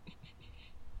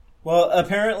 Well,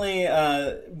 apparently,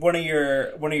 one of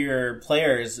your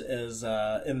players is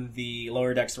in the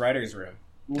Lower Decks writers' room.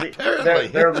 Apparently,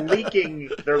 they're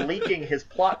leaking his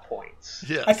plot points.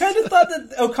 Yes. I kind of thought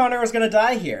that O'Connor was going to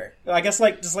die here. I guess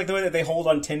just like the way that they hold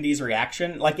on Tendi's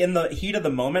reaction, like in the heat of the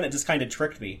moment, it just kind of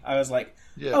tricked me. I was like,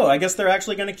 oh, I guess they're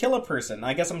actually going to kill a person.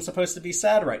 I guess I'm supposed to be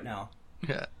sad right now.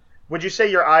 Yeah. Would you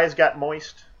say your eyes got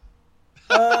moist?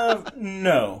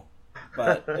 No.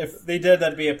 But if they did,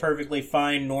 that'd be a perfectly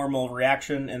fine, normal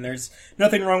reaction, and there's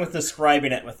nothing wrong with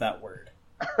describing it with that word.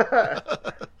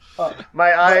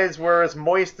 My eyes were as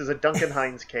moist as a Duncan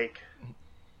Hines cake.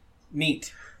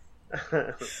 Neat.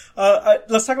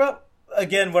 Let's talk about,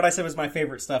 again, what I said was my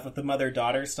favorite stuff with the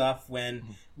mother-daughter stuff, when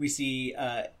we see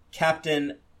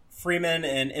Captain Freeman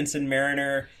and Ensign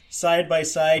Mariner side by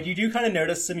side. You do kind of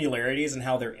notice similarities in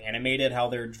how they're animated, how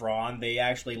they're drawn. They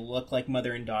actually look like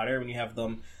mother and daughter when you have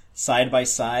them side by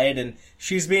side, and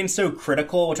she's being so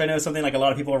critical, which I know is something like a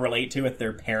lot of people relate to with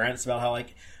their parents, about how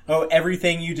like, oh,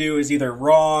 everything you do is either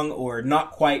wrong or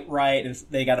not quite right, and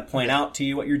they got to point out to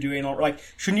you what you're doing. Like,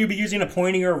 shouldn't you be using a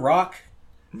pointy or rock?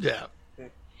 Yeah.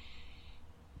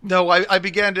 No, I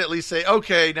began to at least say,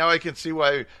 okay, now I can see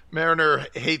why Mariner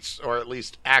hates, or at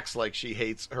least acts like she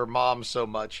hates, her mom so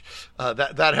much.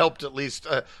 That helped at least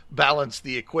balance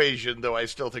the equation, though I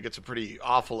still think it's a pretty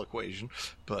awful equation.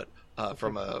 But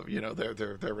from a,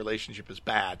 their relationship is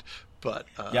bad. But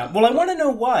yeah, well, I want to know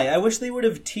why. I wish they would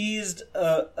have teased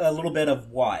a little bit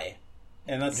of why.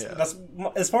 And that's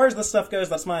as far as this stuff goes,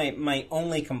 that's my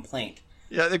only complaint.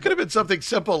 Yeah, it could have been something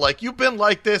simple like, you've been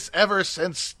like this ever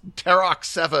since Terok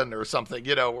 7 or something,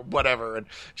 whatever, and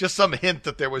just some hint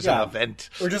that there was an event.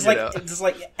 Or just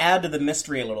like add to the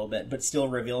mystery a little bit, but still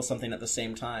reveal something at the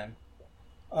same time.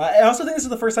 I also think this is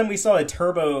the first time we saw not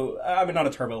a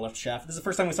turbo lift shaft. This is the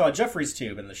first time we saw a Jeffries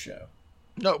tube in the show.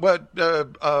 No, but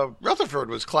Rutherford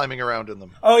was climbing around in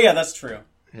them. Oh, yeah, that's true.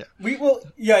 Yeah.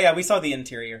 We saw the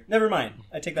interior. Never mind.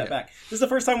 I take that back. This is the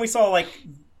first time we saw,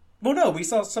 we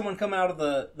saw someone come out of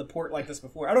the port like this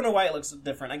before. I don't know why it looks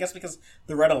different. I guess because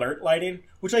the red alert lighting,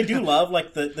 which I do love,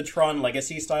 like the Tron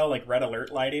Legacy style, like red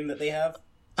alert lighting that they have.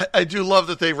 I do love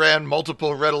that they ran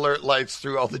multiple red alert lights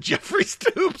through all the Jeffries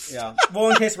tubes. Yeah. Well,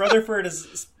 in case Rutherford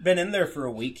has been in there for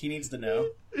a week, he needs to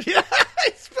know. Yeah,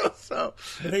 I suppose so.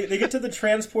 They get to the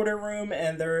transporter room,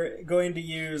 and they're going to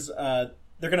use... they're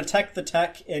going to tech the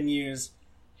tech and use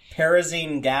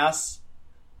Parazine gas,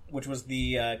 which was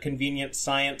the convenient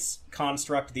science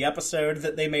construct of the episode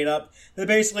that they made up. That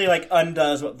basically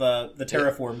undoes what the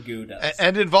terraform goo does.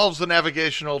 And involves the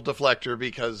navigational deflector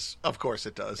because, of course,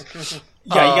 it does.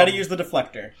 Yeah, you got to use the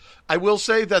deflector. I will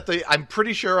say that I'm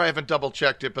pretty sure, I haven't double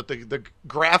checked it, but the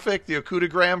graphic, the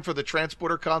Okudagram for the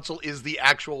transporter console is the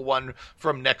actual one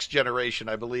from Next Generation,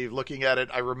 I believe. Looking at it,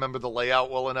 I remember the layout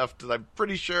well enough that I'm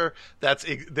pretty sure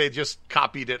they just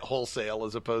copied it wholesale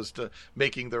as opposed to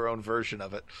making their own version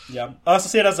of it. Yeah. I also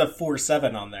see it has a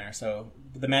 47 on there, so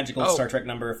the magical Star Trek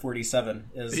number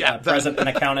 47 is present and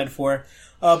accounted for.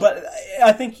 But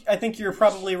I think you're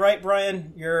probably right,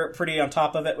 Brian. You're pretty on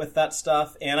top of it with that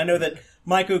stuff. And I know that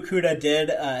Mike Okuda did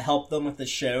help them with the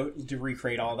show to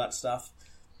recreate all that stuff.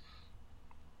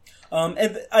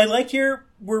 And I like here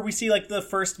where we see the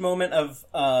first moment of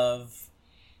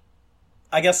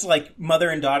I guess mother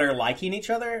and daughter liking each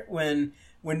other when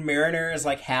Mariner is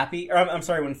happy, or I'm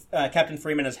sorry, when Captain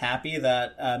Freeman is happy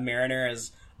that Mariner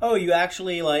is, oh, you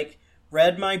actually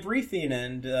read my briefing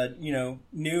and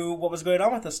knew what was going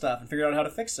on with this stuff and figured out how to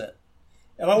fix it.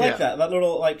 And I like that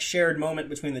little shared moment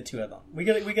between the two of them. We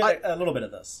get a little bit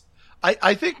of this.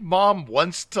 I think Mom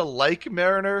wants to like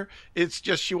Mariner. It's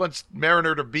just she wants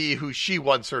Mariner to be who she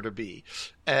wants her to be.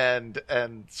 And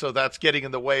so that's getting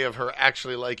in the way of her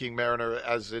actually liking Mariner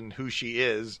as in who she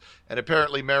is. And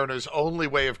apparently Mariner's only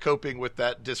way of coping with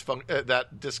that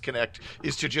that disconnect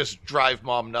is to just drive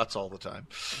Mom nuts all the time.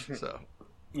 So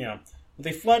yeah.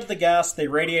 They flood the gas, they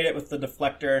radiate it with the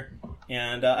deflector,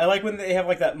 and I like when they have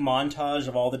that montage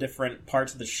of all the different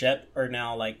parts of the ship are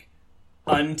now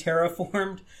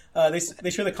unterraformed. They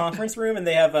show the conference room, and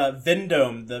they have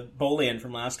Vendome, the Bolian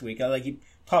from last week. He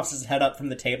pops his head up from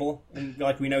the table, and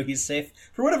we know he's safe.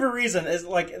 For whatever reason, is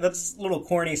that's little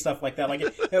corny stuff like that.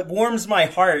 It warms my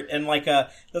heart in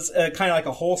that's kind of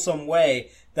a wholesome way.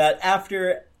 That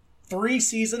after 3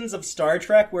 seasons of Star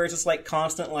Trek, where it's just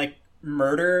constant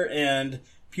murder and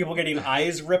people getting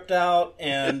eyes ripped out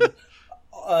and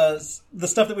the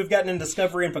stuff that we've gotten in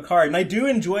Discovery and Picard, and I do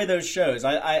enjoy those shows.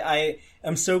 I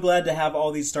am so glad to have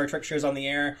all these Star Trek shows on the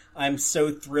air. I'm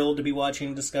so thrilled to be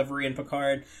watching Discovery and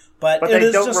Picard, but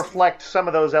they don't reflect some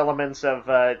of those elements of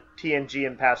TNG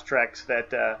and past Treks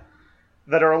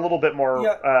that are a little bit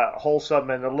more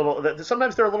wholesome and a little.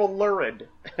 Sometimes they're a little lurid.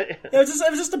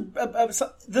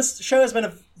 This show has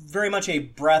been very much a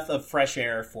breath of fresh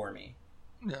air for me.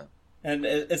 Yeah, and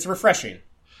it's refreshing.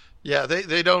 Yeah,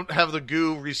 they don't have the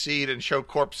goo recede and show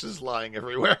corpses lying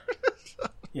everywhere.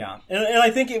 Yeah, and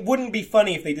I think it wouldn't be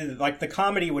funny if they did it. The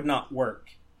comedy would not work.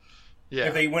 Yeah,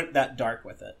 if they went that dark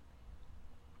with it.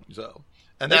 So,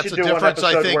 and that's a difference.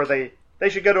 I think where They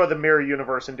should go to the Mirror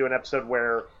Universe and do an episode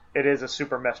where it is a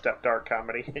super messed up dark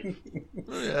comedy.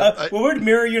 What would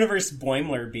Mirror Universe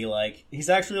Boimler be like? He's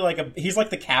actually he's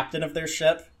like the captain of their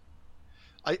ship.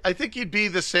 I think he'd be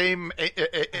the same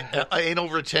anal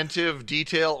retentive,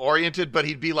 detail oriented, but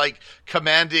he'd be like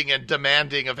commanding and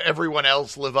demanding of everyone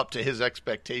else live up to his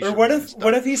expectations. Or what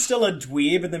if he's still a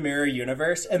dweeb in the Mirror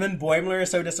Universe, and then Boimler is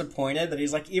so disappointed that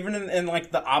he's like, even in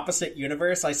like the opposite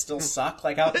universe, I still suck.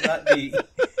 Like, how could that be?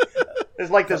 It's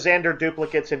like the Xander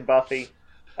duplicates in Buffy.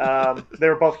 They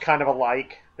were both kind of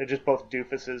alike. They're just both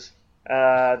doofuses.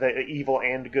 The evil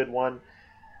and good one.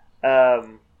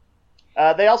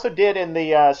 They also did in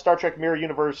the Star Trek Mirror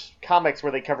Universe comics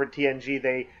where they covered TNG.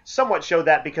 They somewhat showed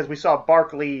that because we saw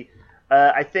Barclay.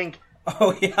 I think.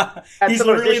 Oh yeah, he's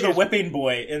literally the whipping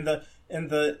boy in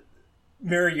the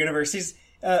Mirror Universe. He's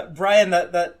Brian.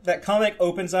 That comic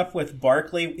opens up with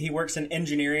Barclay. He works in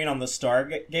engineering on the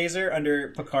Stargazer under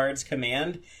Picard's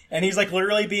command, and he's like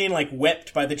literally being like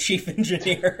whipped by the chief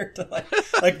engineer to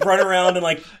like run around and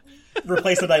like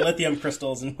replace the dilithium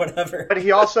crystals and whatever. But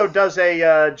he also does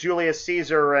a Julius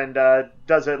Caesar and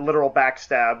does a literal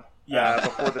backstab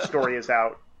before the story is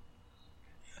out.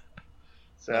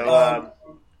 So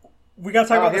we got to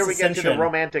talk about this here we Ascension. get to the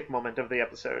romantic moment of the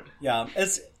episode. Yeah,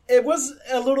 it was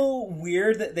a little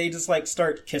weird that they just like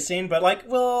start kissing, but like,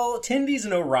 well, Tendy's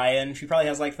an Orion. She probably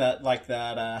has like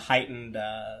that heightened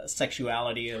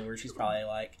sexuality where she's probably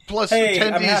like, plus, hey,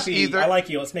 Tendy's I'm happy, I like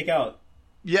you, let's make out.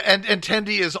 Yeah, and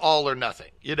Tendi is all or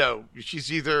nothing. You know,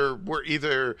 we're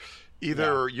either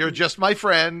you're just my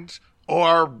friend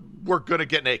or we're gonna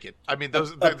get naked. I mean,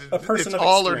 it's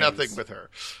all or nothing with her.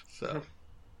 So,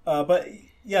 but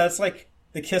yeah, it's like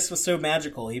the kiss was so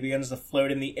magical. He begins to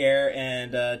float in the air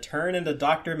and turn into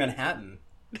Dr. Manhattan.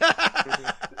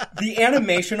 The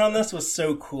animation on this was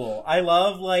so cool. I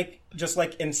love just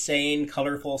insane,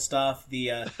 colorful stuff.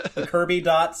 The Kirby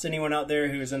dots. Anyone out there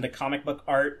who's into comic book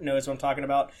art knows what I'm talking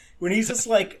about. When he's just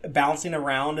like bouncing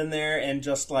around in there and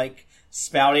just like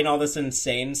spouting all this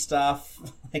insane stuff,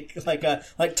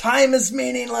 like time is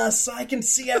meaningless. I can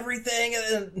see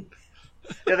everything.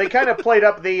 Yeah, they kind of played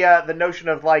up the notion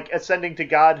of like ascending to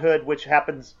godhood, which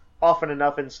happens often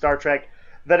enough in Star Trek,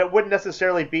 that it wouldn't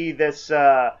necessarily be this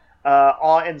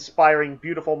awe-inspiring,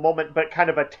 beautiful moment, but kind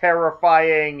of a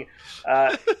terrifying,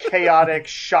 chaotic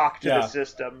shock to the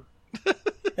system.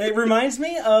 It reminds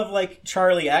me of like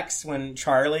Charlie X when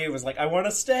Charlie was like, I want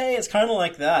to stay. It's kind of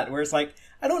like that, where it's like,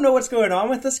 I don't know what's going on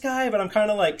with this guy, but I'm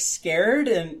kind of like scared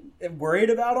and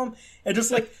worried about him. And just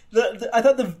like I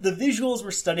thought the visuals were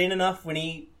stunning enough when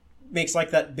he makes like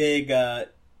that big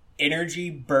energy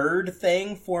bird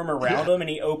thing form around him, and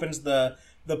he opens the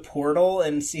portal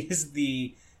and sees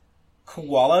the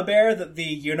koala bear that the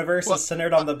universe is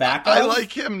centered on the back of. I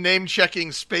like him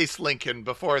name-checking Space Lincoln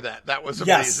before that. That was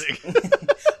amazing. Yes.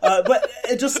 But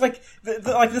it just like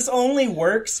this only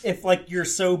works if like you're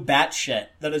so batshit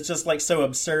that it's just like so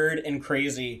absurd and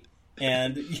crazy.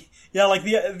 And yeah, like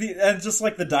the and just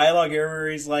like the dialogue here where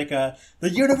he's like, the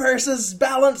universe is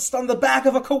balanced on the back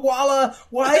of a koala.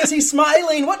 Why is he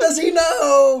smiling? What does he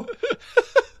know?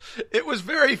 It was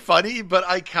very funny, but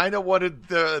I kind of wanted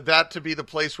that to be the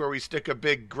place where we stick a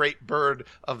big Great Bird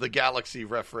of the Galaxy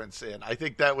reference in. I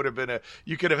think that would have been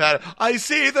you could have had I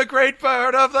see the Great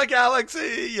Bird of the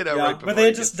Galaxy, you know. Yeah, right but they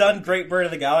had just done Great Bird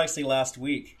of the Galaxy last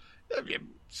week. I mean,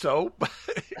 so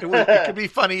it could be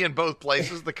funny in both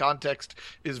places. The context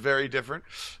is very different,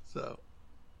 so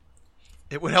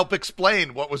it would help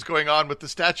explain what was going on with the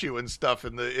statue and stuff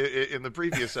in the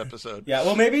previous episode. Yeah,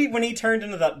 well, maybe when he turned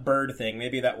into that bird thing,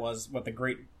 maybe that was what the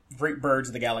great birds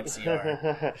of the galaxy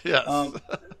are. Yes.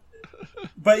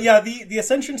 But yeah, the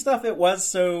Ascension stuff, it was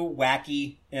so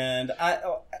wacky, and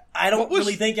I don't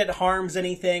really think it harms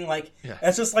anything. Like,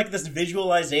 it's just like this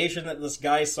visualization that this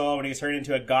guy saw when he was turned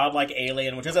into a godlike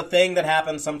alien, which is a thing that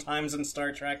happens sometimes in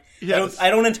Star Trek. Yes.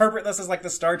 I don't interpret this as like the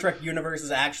Star Trek universe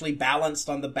is actually balanced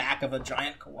on the back of a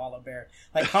giant koala bear.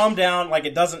 Like, calm down. Like,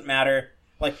 it doesn't matter.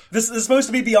 Like, this is supposed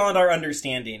to be beyond our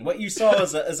understanding. What you saw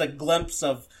is a glimpse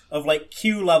of like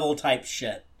Q level type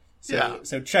shit.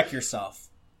 So check yourself.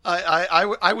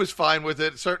 I was fine with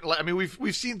it. Certainly, I mean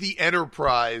we've seen the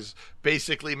Enterprise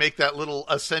basically make that little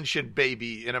Ascension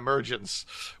baby in Emergence,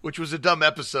 which was a dumb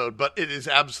episode, but it is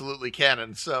absolutely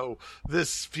canon. So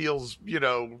this feels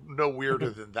no weirder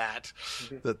than that.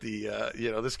 That the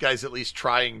this guy's at least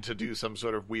trying to do some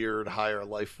sort of weird higher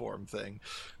life form thing,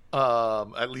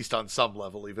 at least on some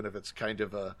level, even if it's kind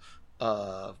of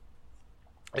a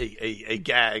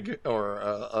gag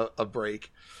or a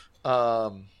break.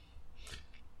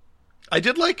 I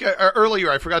did like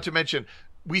earlier. I forgot to mention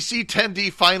we see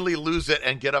Tendi finally lose it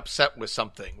and get upset with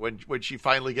something when she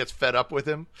finally gets fed up with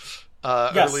him.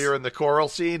 Yes. Earlier in the choral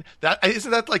scene,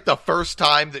 isn't that like the first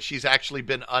time that she's actually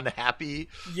been unhappy?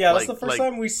 Yeah, that's the first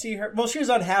time we see her. Well, she was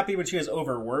unhappy when she was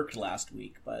overworked last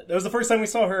week, but it was the first time we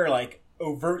saw her like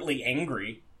overtly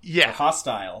angry, or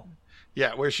hostile.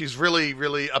 Yeah, where she's really,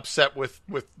 really upset with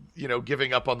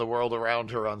giving up on the world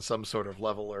around her on some sort of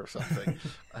level or something.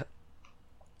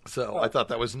 So I thought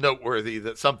that was noteworthy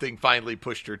that something finally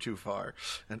pushed her too far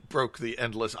and broke the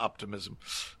endless optimism.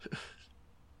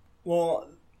 Well,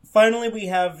 finally we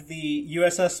have the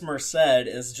USS Merced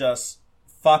is just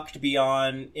fucked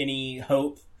beyond any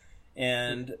hope,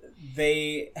 and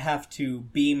they have to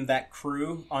beam that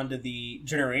crew onto the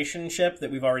generation ship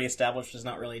that we've already established is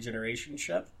not really a generation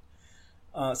ship.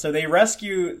 So they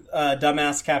rescue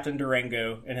dumbass Captain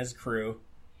Durango and his crew.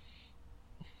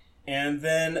 And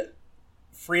then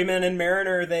Freeman and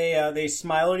Mariner, they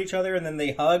smile at each other, and then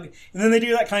they hug. And then they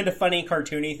do that kind of funny,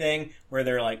 cartoony thing where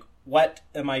they're like, what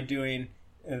am I doing?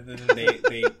 And then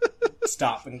they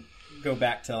stop and go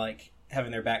back to like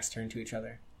having their backs turned to each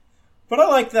other. But I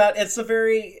like that. It's a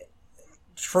very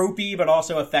tropey but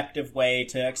also effective way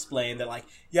to explain that, like,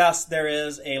 yes, there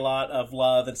is a lot of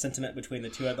love and sentiment between the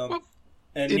two of them. Well,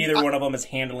 and neither one of them is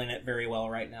handling it very well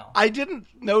right now. I didn't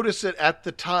notice it at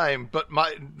the time, but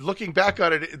looking back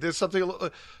on it, there's something.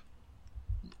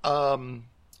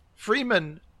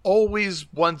 Freeman always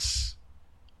wants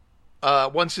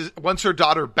her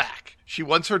daughter back. She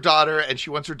wants her daughter, and she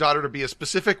wants her daughter to be a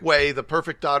specific way, the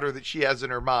perfect daughter that she has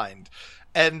in her mind.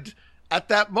 And at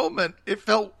that moment, it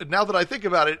felt. Now that I think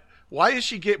about it, why does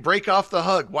she break off the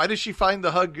hug? Why does she find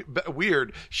the hug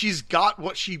weird? She's got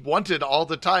what she wanted all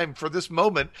the time. For this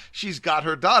moment, she's got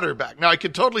her daughter back. Now, I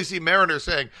can totally see Mariner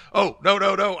saying, oh,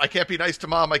 no, I can't be nice to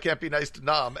Mom, I can't be nice to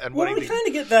Nom. And well, we kind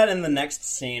of get that in the next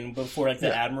scene before like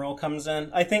the Admiral comes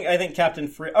in. I think Captain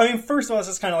first of all, it's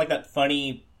just kind of like that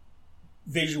funny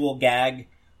visual gag.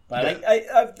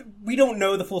 But we don't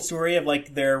know the full story of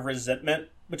like their resentment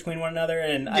between one another.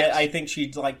 And I think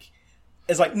she's like...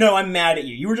 It's like, no, I'm mad at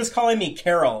you. You were just calling me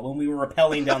Carol when we were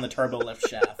rappelling down the turbolift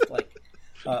shaft. Like,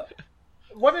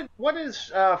 what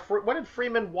did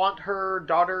Freeman want her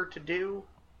daughter to do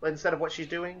instead of what she's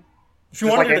doing? She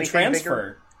wanted her to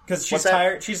transfer because she's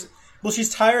tired. She's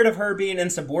tired of her being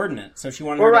insubordinate, so she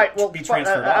wanted her to be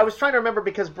transferred. I was trying to remember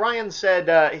because Brian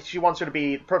said she wants her to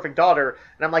be the perfect daughter,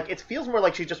 and I'm like, it feels more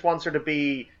like she just wants her to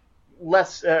be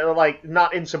less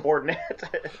not insubordinate.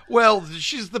 Well,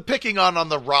 she's the picking on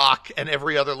the rock and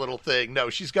every other little thing.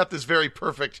 No, she's got this very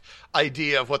perfect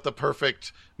idea of what the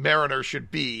perfect Mariner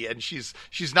should be, and she's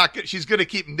going to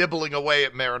keep nibbling away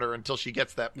at Mariner until she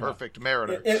gets that perfect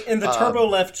Mariner. In the turbo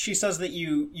lift, she says that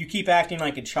you keep acting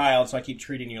like a child, so I keep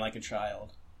treating you like a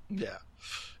child. Yeah.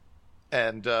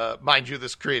 And mind you,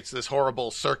 this creates this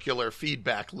horrible circular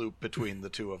feedback loop between the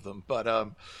two of them. But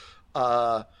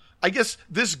I guess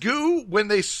this goo, when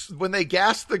they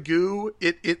gas the goo,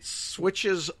 it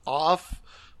switches off.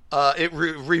 It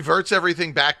reverts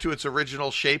everything back to its original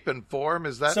shape and form.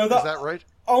 Is that right?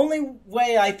 Only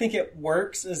way I think it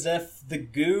works is if the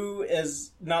goo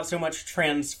is not so much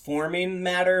transforming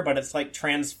matter, but it's like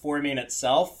transforming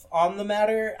itself on the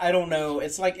matter. I don't know.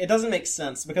 It's like it doesn't make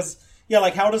sense because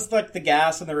like how does like the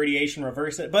gas and the radiation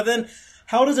reverse it? But then,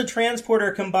 how does a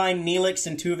transporter combine Neelix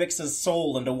and Tuvix's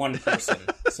soul into one person?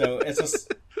 So it's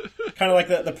just kind of like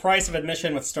the price of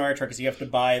admission with Star Trek is you have to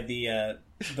buy the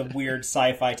weird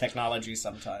sci-fi technology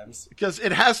sometimes. Because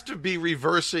it has to be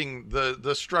reversing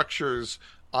the structures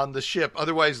on the ship.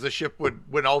 Otherwise, the ship would,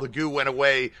 when all the goo went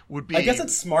away, would be... I guess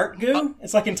it's smart goo.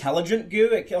 It's like intelligent goo.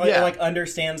 It like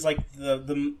understands like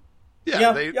the...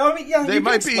 Yeah, they you might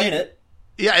can explain it.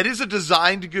 Yeah, it is a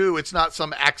designed goo. It's not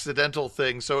some accidental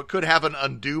thing. So it could have an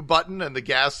undo button, and the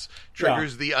gas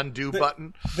triggers the undo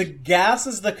button. The gas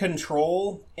is the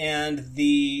control, and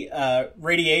the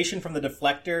radiation from the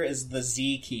deflector is the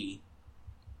Z key.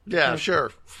 Yeah,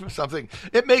 sure. Something.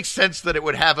 It makes sense that it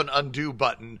would have an undo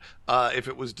button. If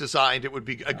it was designed, it would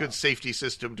be a good safety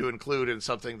system to include in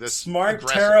something this smart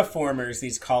aggressive. Terraformers,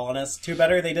 these colonists. Too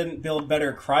better they didn't build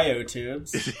better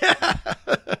cryotubes.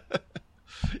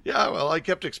 Yeah, well, I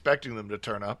kept expecting them to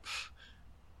turn up.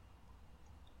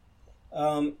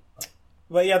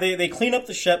 But yeah, they clean up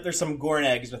the ship. There's some Gorn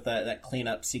eggs with that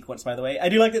cleanup sequence, by the way. I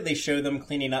do like that they show them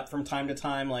cleaning up from time to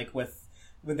time, like when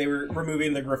they were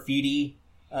removing the graffiti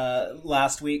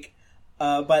last week.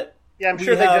 But yeah, I'm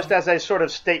sure they just, as a sort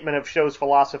of statement of show's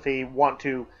philosophy, want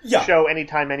to show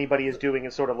anytime anybody is doing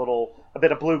a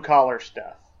bit of blue collar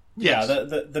stuff. Yes.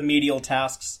 Yeah, the medial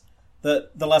tasks.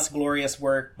 The less glorious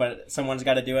work, but someone's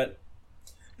got to do it.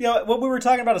 what we were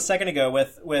talking about a second ago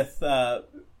with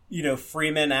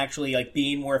Freeman actually like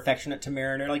being more affectionate to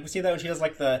Mariner. Like we see that when she does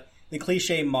like the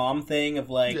cliche mom thing of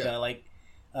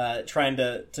trying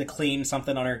to clean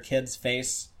something on her kid's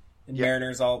face, and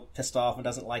Mariner's all pissed off and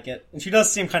doesn't like it. And she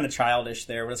does seem kind of childish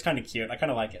there, but it's kind of cute. I kind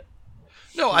of like it.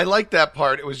 No, I like that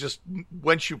part. It was just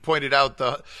once you pointed out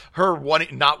her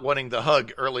not wanting the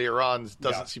hug earlier on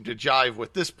doesn't seem to jive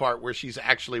with this part where she's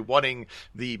actually wanting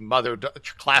the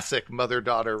classic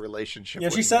mother-daughter relationship. Yeah,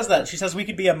 she says that. She says we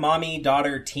could be a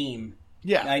mommy-daughter team.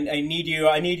 Yeah. I need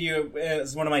you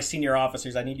as one of my senior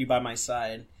officers. I need you by my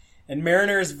side. And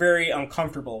Mariner is very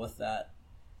uncomfortable with that.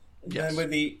 Yes. And when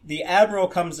the Admiral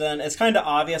comes in, it's kind of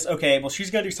obvious, okay, well,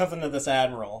 she's going to do something to this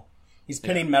Admiral. He's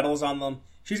pinning medals on them.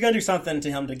 She's going to do something to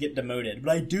him to get demoted.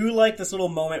 But I do like this little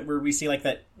moment where we see like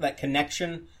that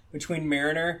connection between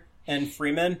Mariner and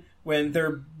Freeman when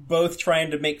they're both trying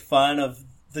to make fun of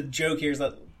the joke here is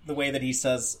that the way that he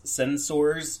says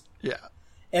sensors. Yeah.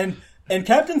 And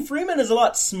Captain Freeman is a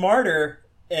lot smarter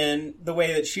in the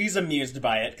way that she's amused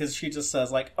by it because she just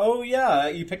says like, oh yeah,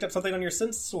 you picked up something on your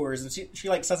sensors. And she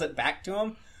like says it back to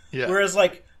him. Yeah. Whereas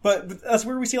like, but that's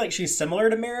where we see like she's similar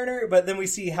to Mariner, but then we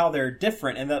see how they're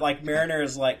different, and that like Mariner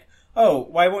is like, oh,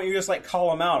 why won't you just like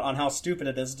call him out on how stupid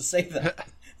it is to say that?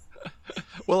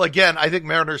 Well, again, I think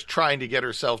Mariner's trying to get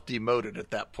herself demoted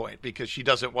at that point because she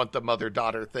doesn't want the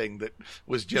mother-daughter thing that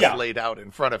was just laid out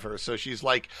in front of her. So she's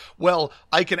like, well,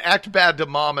 I can act bad to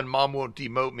Mom and Mom won't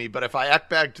demote me, but if I act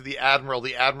bad to the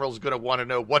Admiral's going to want to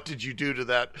know, what did you do to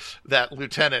that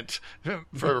lieutenant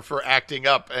for acting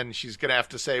up? And she's going to have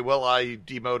to say, well, I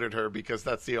demoted her because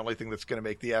that's the only thing that's going to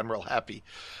make the Admiral happy.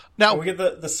 Now we get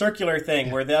the circular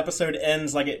thing where the episode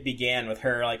ends like it began with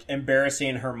her like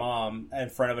embarrassing her mom in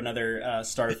front of another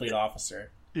Starfleet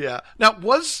officer. Yeah. Now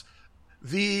was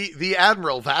the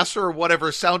Admiral Vassar or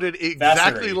whatever sounded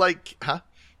exactly Vassery. like, huh?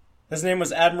 His name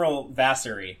was Admiral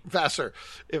Vassery.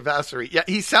 Vassery. Yeah,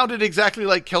 he sounded exactly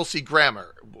like Kelsey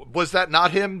Grammer. Was that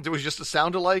not him? It was just a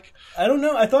sound-alike? I don't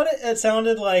know. I thought it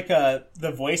sounded like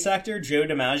the voice actor, Joe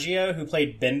DiMaggio, who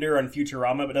played Bender on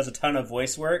Futurama but does a ton of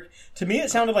voice work. To me, it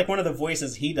sounded like one of the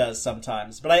voices he does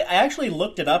sometimes. But I actually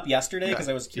looked it up yesterday because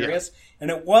I was curious,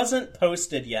 and it wasn't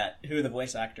posted yet who the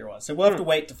voice actor was. So we'll have to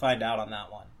wait to find out on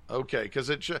that one. Okay, because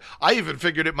I even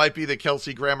figured it might be the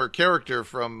Kelsey Grammer character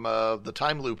from the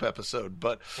Time Loop episode,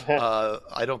 but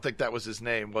I don't think that was his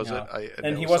name, was it?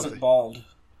 And he wasn't bald.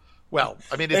 Well,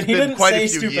 I mean, it's been quite a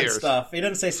few years. Stuff. He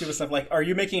didn't say stupid stuff like, are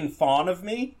you making fun of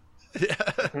me?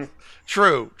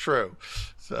 True.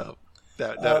 So,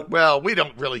 well, we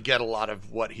don't really get a lot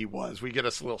of what he was. We get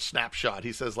a little snapshot.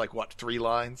 He says, 3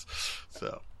 lines?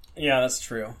 So... Yeah, that's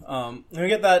true. We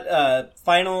get that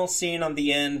final scene on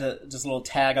the end, just a little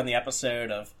tag on the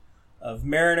episode of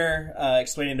Mariner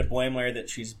explaining to Boimler that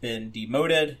she's been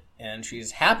demoted, and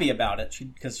she's happy about it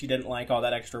because she didn't like all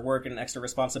that extra work and extra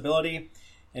responsibility.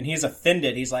 And he's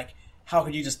offended. He's like, how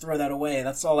could you just throw that away?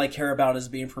 That's all I care about is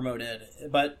being promoted.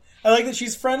 But I like that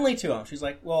she's friendly to him. She's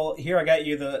like, well, here, I got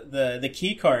you the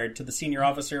key card to the senior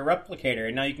officer replicator,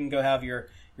 and now you can go have your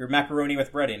macaroni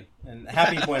with breading. And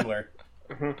happy Boimler.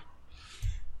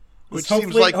 Which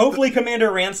hopefully, seems like hopefully Commander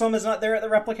Ransom is not there at the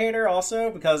replicator also,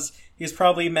 because he's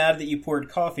probably mad that you poured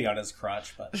coffee on his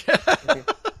crotch. But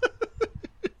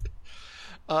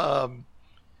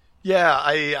yeah,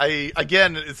 I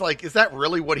again, it's like, is that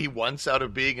really what he wants out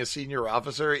of being a senior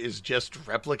officer? Is just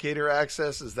replicator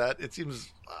access? Is that? It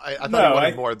seems I thought he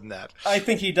wanted more than that. I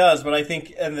think he does, but I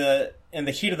think in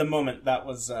the heat of the moment, that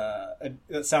was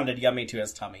that sounded yummy to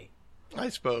his tummy. I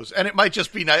suppose. And it might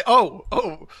just be nice.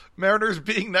 Oh, Mariner's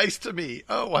being nice to me.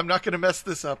 Oh, I'm not going to mess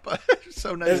this up.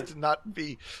 So nice to not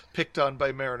be picked on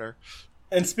by Mariner.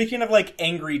 And speaking of,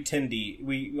 angry Tendi,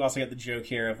 we also get the joke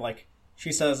here of,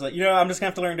 she says, I'm just going to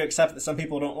have to learn to accept that some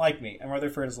people don't like me. And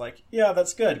Rutherford is like, yeah,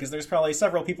 that's good, because there's probably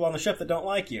several people on the ship that don't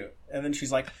like you. And then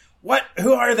she's like, what?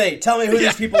 Who are they? Tell me who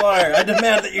these people are. I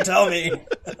demand that you tell me.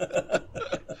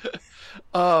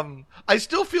 I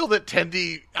still feel that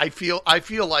Tendi, I feel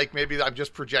like maybe I'm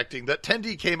just projecting that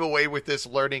Tendi came away with this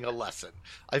learning a lesson.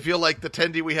 I feel like the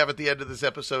Tendi we have at the end of this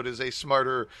episode is a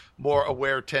smarter, more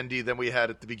aware Tendi than we had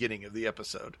at the beginning of the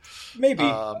episode. Maybe.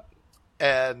 I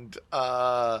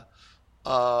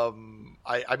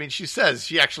mean,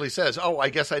 she actually says, oh, I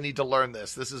guess I need to learn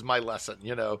this. This is my lesson,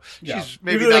 Yeah. She's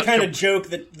maybe they kind of joke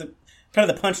that kind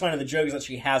of the punchline of the joke is that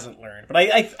she hasn't learned. But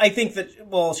I think that,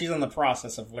 well, she's in the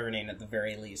process of learning at the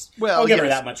very least. Well, I'll give her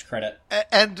that much credit.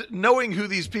 And knowing who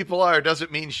these people are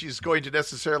doesn't mean she's going to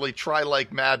necessarily try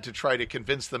like mad to try to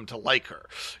convince them to like her.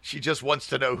 She just wants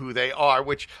to know who they are,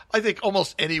 which I think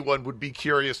almost anyone would be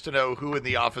curious to know who in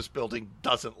the office building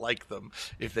doesn't like them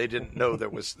if they didn't know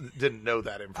that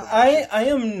information. I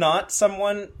am not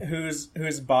someone who's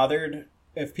bothered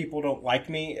if people don't like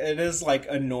me. It is like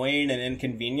annoying and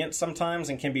inconvenient sometimes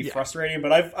and can be frustrating,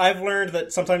 but I've learned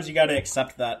that sometimes you got to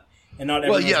accept that and not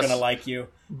everyone's going to like you.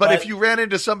 But if you ran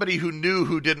into somebody who knew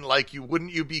who didn't like you,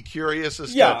 wouldn't you be curious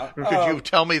as to could you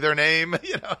tell me their name?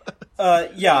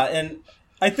 Yeah, and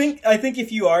I think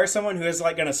if you are someone who is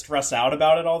like going to stress out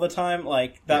about it all the time,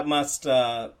 like that must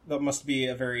be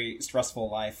a very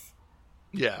stressful life.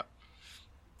 Yeah.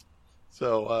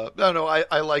 So, no,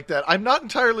 I like that. I'm not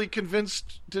entirely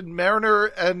convinced. Did Mariner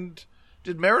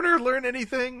learn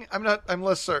anything? I'm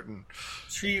less certain.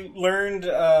 She learned,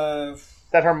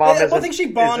 that her mom I think she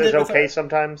bonded is okay with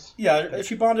sometimes. Yeah,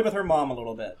 she bonded with her mom a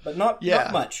little bit, but not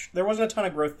much. There wasn't a ton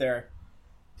of growth there.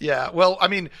 Yeah, well, I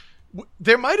mean,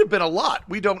 there might have been a lot.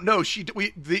 We don't know.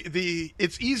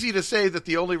 It's easy to say that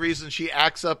the only reason she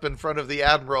acts up in front of the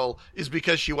Admiral is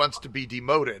because she wants to be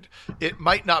demoted. It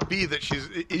might not be that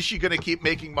is she going to keep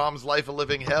making Mom's life a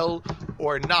living hell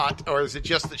or not? Or is it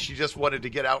just that she just wanted to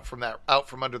get out from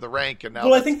under the rank and now?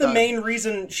 Well, I think the main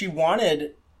reason she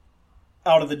wanted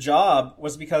out of the job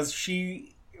was because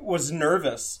she was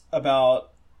nervous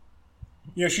about,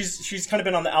 she's kind of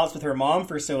been on the outs with her mom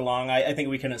for so long. I think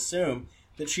we can assume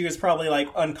that she was probably like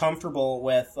uncomfortable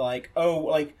with like, oh,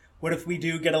 like what if we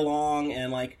do get along,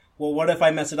 and like, well, what if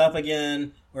I mess it up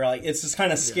again? Or like, it's just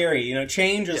kind of scary,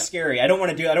 change is scary. I don't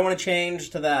want to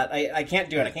change to that. I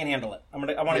can't do it. I can't handle it. I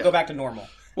want to go back to normal.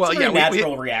 Well, it's a very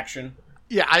natural reaction.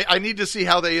 Yeah, I need to see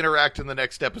how they interact in the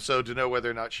next episode to know whether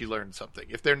or not she learned something.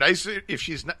 If they're nicer,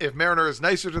 if Mariner is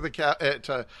nicer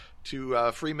to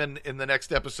to Freeman in the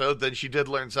next episode, then she did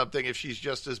learn something. If she's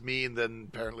just as mean, then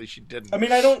apparently she didn't. I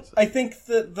mean, I think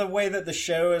that the way that the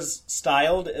show is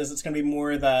styled is it's going to be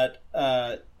more that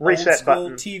reset old school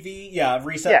button. TV,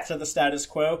 reset to the status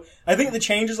quo. I think the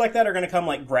changes like that are going to come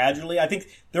like gradually. I think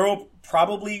there will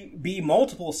probably be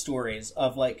multiple stories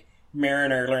of like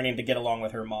Mariner learning to get along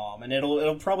with her mom, and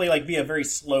it'll probably like be a very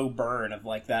slow burn of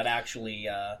like that actually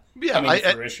coming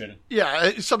to fruition.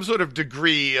 Some sort of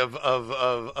degree of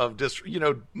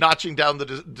notching down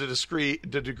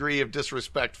the degree of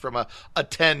disrespect from a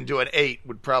 10 to an 8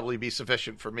 would probably be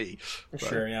sufficient for me.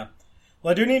 Sure, yeah.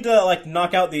 Well, I do need to like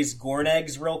knock out these Gorn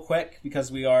eggs real quick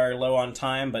because we are low on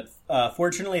time, but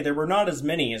fortunately there were not as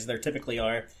many as there typically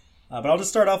are. But I'll just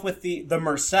start off with the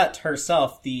Merced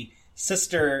herself, the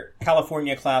sister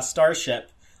California-class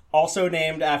starship, also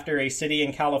named after a city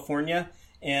in California.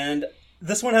 And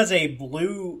this one has a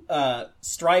blue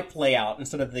stripe layout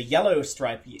instead of the yellow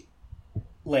stripe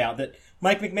layout. That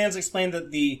Mike McMahon's explained that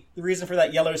the reason for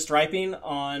that yellow striping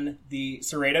on the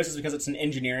Cerritos is because it's an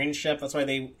engineering ship. That's why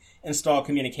they install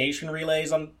communication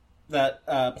relays on that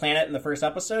planet in the first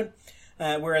episode.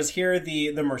 Whereas here,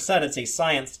 the Merced, it's a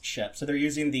science ship. So they're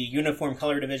using the uniform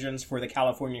color divisions for the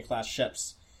California-class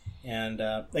ships. And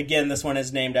again, this one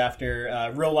is named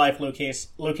after real-life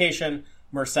location,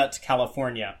 Merced,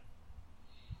 California.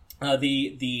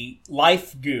 The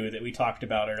life goo that we talked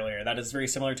about earlier, that is very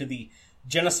similar to the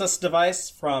Genesis device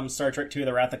from Star Trek II,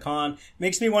 The Wrath of Khan.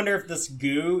 Makes me wonder if this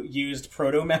goo used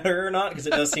proto-matter or not, because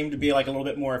it does seem to be like a little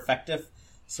bit more effective.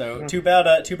 So too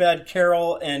bad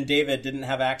Carol and David didn't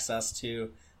have access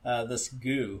to this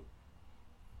goo.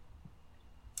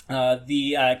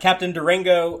 The Captain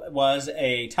Durango was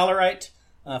a Tellarite,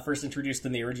 first introduced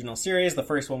in the original series, the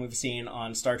first one we've seen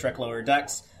on Star Trek Lower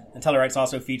Decks. And Tellarites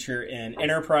also feature in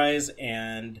Enterprise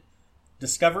and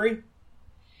Discovery.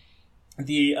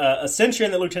 The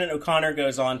Ascension that Lieutenant O'Connor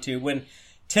goes on to, when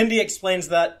Tendi explains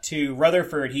that to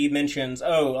Rutherford, he mentions,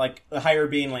 like the higher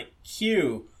being like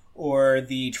Q or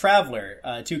the Traveler,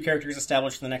 two characters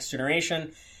established in the Next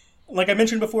Generation. Like I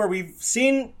mentioned before, we've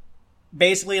seen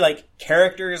basically like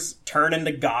characters turn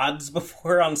into gods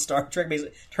before on Star Trek,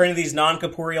 basically turn into these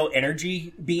non-corporeal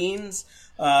energy beings.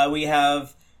 We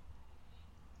have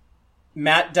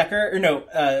Will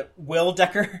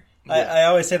Decker. Yeah. I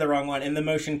always say the wrong one. In the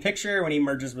motion picture, when he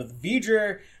merges with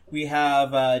V'ger, we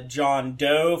have John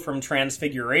Doe from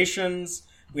Transfigurations.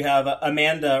 We have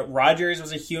Amanda Rogers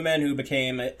was a human who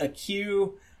became a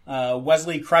Q.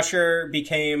 Wesley Crusher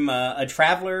became a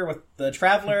Traveler with the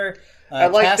Traveler. I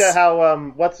liked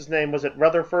how what's his name, was it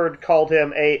Rutherford called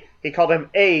him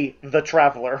the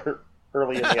Traveler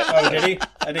early in the episode. Oh, did he?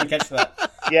 I didn't catch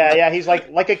that. Yeah, he's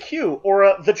like a Q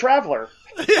or the Traveler.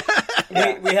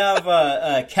 We have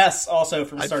Kess also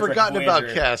from Star Trek Voyager. I'd forgotten about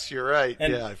Kess, you're right.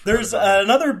 And there's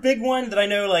another big one that I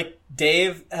know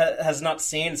Dave has not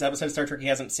seen. It's an episode of Star Trek he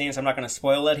hasn't seen, so I'm not going to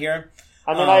spoil it here.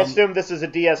 I mean, I assume this is a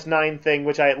DS9 thing,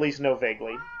 which I at least know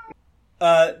vaguely.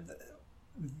 And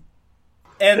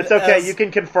it's okay, you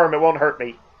can confirm, it won't hurt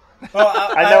me. Well,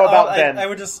 I know about Ben. I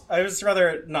would just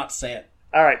rather not say it.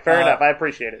 Alright, fair enough, I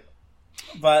appreciate it.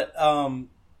 But,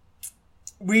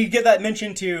 we get that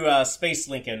mention to Space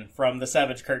Lincoln from the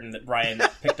Savage Curtain that Brian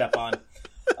picked up on.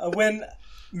 When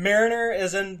Mariner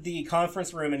is in the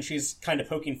conference room and she's kind of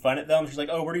poking fun at them, she's like,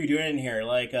 "Oh, what are you doing in here?"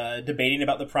 Debating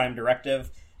about the Prime Directive.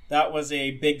 That was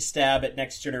a big stab at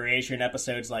Next Generation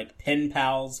episodes like Pen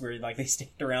Pals, where they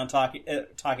stand around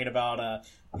talking about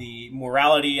the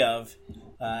morality of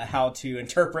how to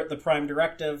interpret the Prime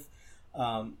Directive.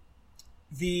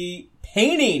 The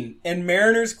painting in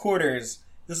Mariner's quarters.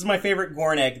 This is my favorite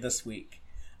Gornegg this week.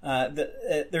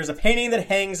 There's a painting that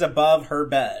hangs above her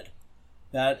bed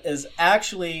that is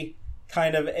actually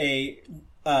kind of a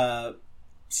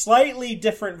slightly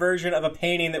different version of a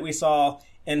painting that we saw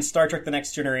in Star Trek The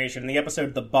Next Generation, in the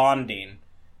episode The Bonding,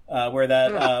 where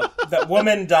that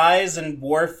woman dies and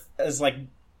Worf is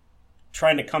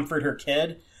trying to comfort her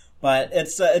kid. But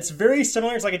it's very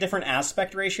similar. It's a different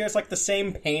aspect ratio. It's the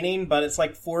same painting, but it's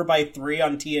 4:3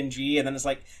 on TNG, and then it's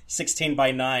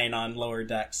 16:9 on Lower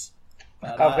Decks.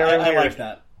 But, I like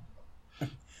that.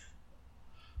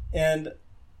 And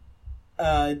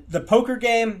the poker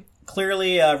game,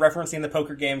 clearly referencing the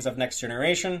poker games of Next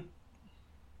Generation.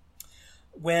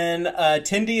 When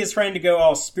Tendi is trying to go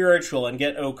all spiritual and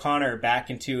get O'Connor back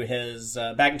into his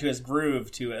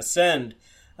groove to ascend,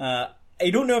 I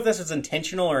don't know if this is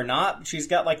intentional or not, but she's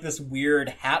got this weird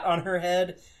hat on her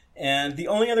head. And the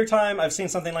only other time I've seen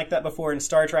something like that before in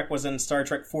Star Trek was in Star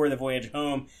Trek IV: The Voyage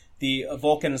Home. The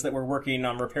Vulcans that were working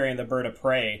on repairing the Bird of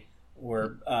Prey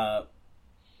or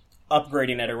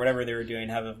upgrading it or whatever they were doing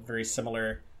have a very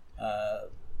similar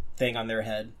thing on their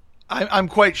head. I'm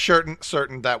quite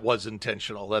certain that was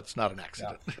intentional. That's not an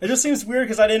accident. Yeah. It just seems weird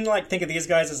because I didn't think of these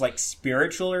guys as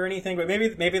spiritual or anything, but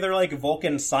maybe they're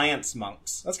Vulcan science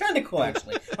monks. That's kind of cool,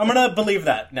 actually. I'm gonna believe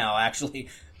that now. Actually,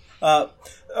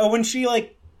 when she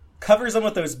covers them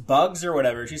with those bugs or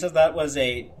whatever, she says that was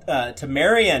a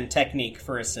Temerian technique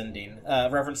for ascending.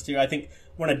 Reference to, I think,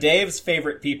 one of Dave's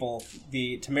favorite people,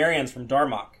 the Temerians from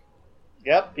Darmok.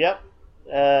 Yep.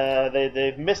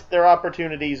 They've missed their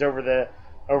opportunities over the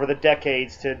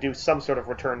decades to do some sort of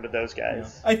return to those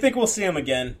guys. Yeah. I think we'll see him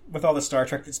again with all the Star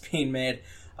Trek that's being made.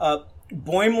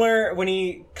 Boimler, when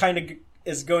he kind of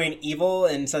is going evil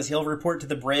and says he'll report to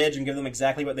the bridge and give them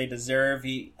exactly what they deserve,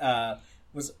 he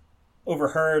was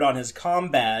overheard on his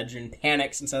comm badge and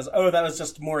panics and says, "Oh, that was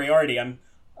just Moriarty."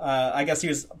 I guess he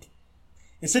was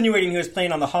insinuating he was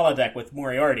playing on the holodeck with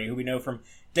Moriarty, who we know from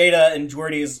Data and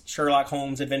Geordi's Sherlock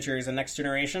Holmes adventures in Next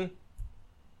Generation.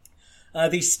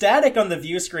 The static on the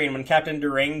view screen when Captain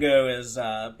Durango is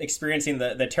experiencing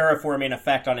the terraforming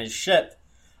effect on his ship,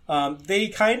 they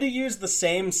kind of use the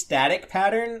same static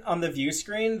pattern on the view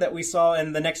screen that we saw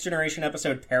in the Next Generation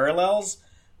episode Parallels,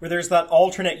 where there's that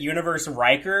alternate universe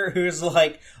Riker who's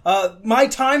my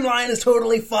timeline is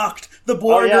totally fucked. The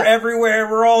Borg are everywhere.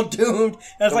 We're all doomed.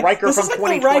 And it's Riker this from is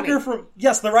 2020.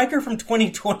 the Riker from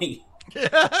 2020.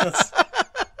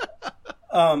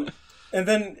 And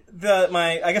then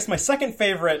my second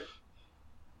favorite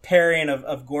pairing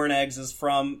of Gorneggs is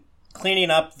from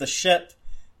cleaning up the ship.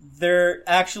 They're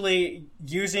actually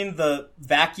using the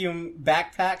vacuum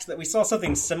backpacks that we saw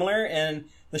something similar in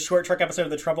the Short Trek episode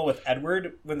of The Trouble with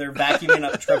Edward when they're vacuuming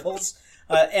up triples.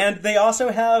 And they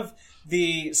also have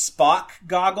the Spock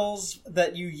goggles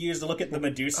that you use to look at the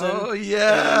Medusa. Oh,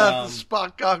 yeah, the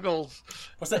Spock goggles.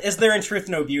 What's that? Is there in truth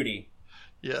no beauty?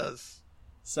 Yes.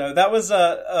 So that was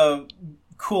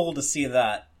cool to see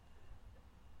that.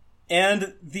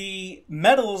 And the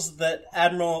medals that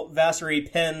Admiral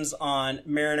Vassery pins on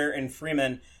Mariner and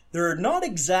Freeman, they're not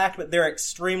exact, but they're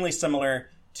extremely similar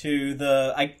to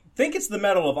I think it's the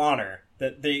Medal of Honor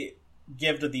that they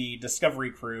give to the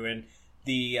Discovery crew in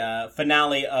the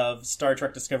finale of Star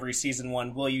Trek Discovery Season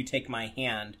 1, Will You Take My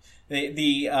Hand?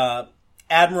 The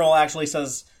Admiral actually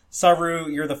says, "Saru,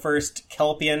 you're the first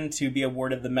Kelpian to be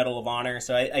awarded the Medal of Honor."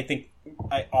 So I think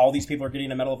all these people are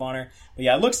getting a Medal of Honor. But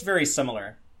yeah, it looks very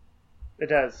similar. It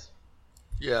does.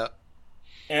 Yeah.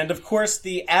 And of course,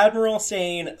 the Admiral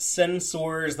saying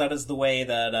 "sensors," that is the way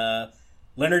that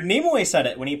Leonard Nimoy said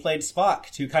it when he played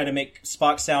Spock, to kind of make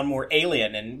Spock sound more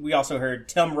alien. And we also heard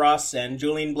Tim Russ and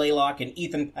Julian Blaylock and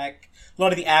Ethan Peck, a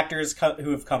lot of the actors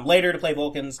who have come later to play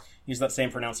Vulcans, use that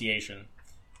same pronunciation.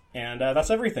 And that's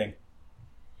everything.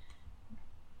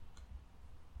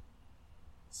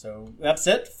 So that's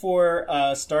it for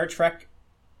Star Trek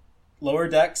Lower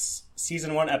Decks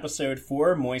Season 1, Episode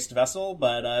 4, Moist Vessel.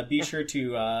 But be sure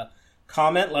to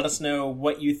comment, let us know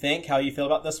what you think, how you feel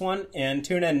about this one. And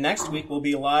tune in next week. We'll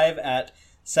be live at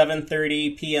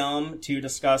 7:30 p.m. to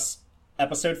discuss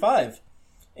Episode 5.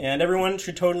 And everyone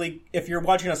should totally, if you're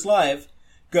watching us live,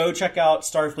 go check out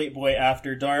Starfleet Boy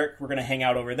After Dark. We're going to hang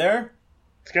out over there.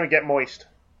 It's going to get moist.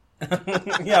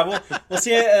 Yeah, we'll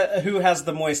see who has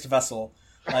the moist vessel.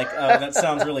 That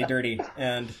sounds really dirty,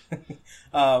 and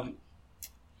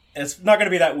it's not going to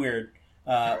be that weird.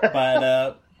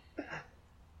 But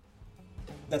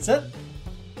that's it.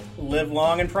 Live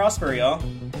long and prosper, y'all.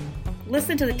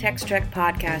 Listen to the Text Trek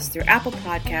podcast through Apple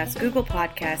Podcasts, Google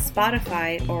Podcasts,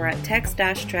 Spotify, or at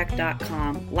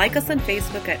text-trek.com. Like us on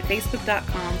Facebook at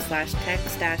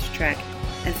facebook.com/text-trek,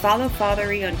 and follow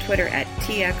Fathery on Twitter at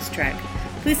TXTrek.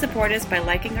 Please support us by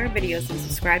liking our videos and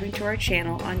subscribing to our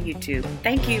channel on YouTube.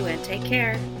 Thank you and take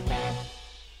care.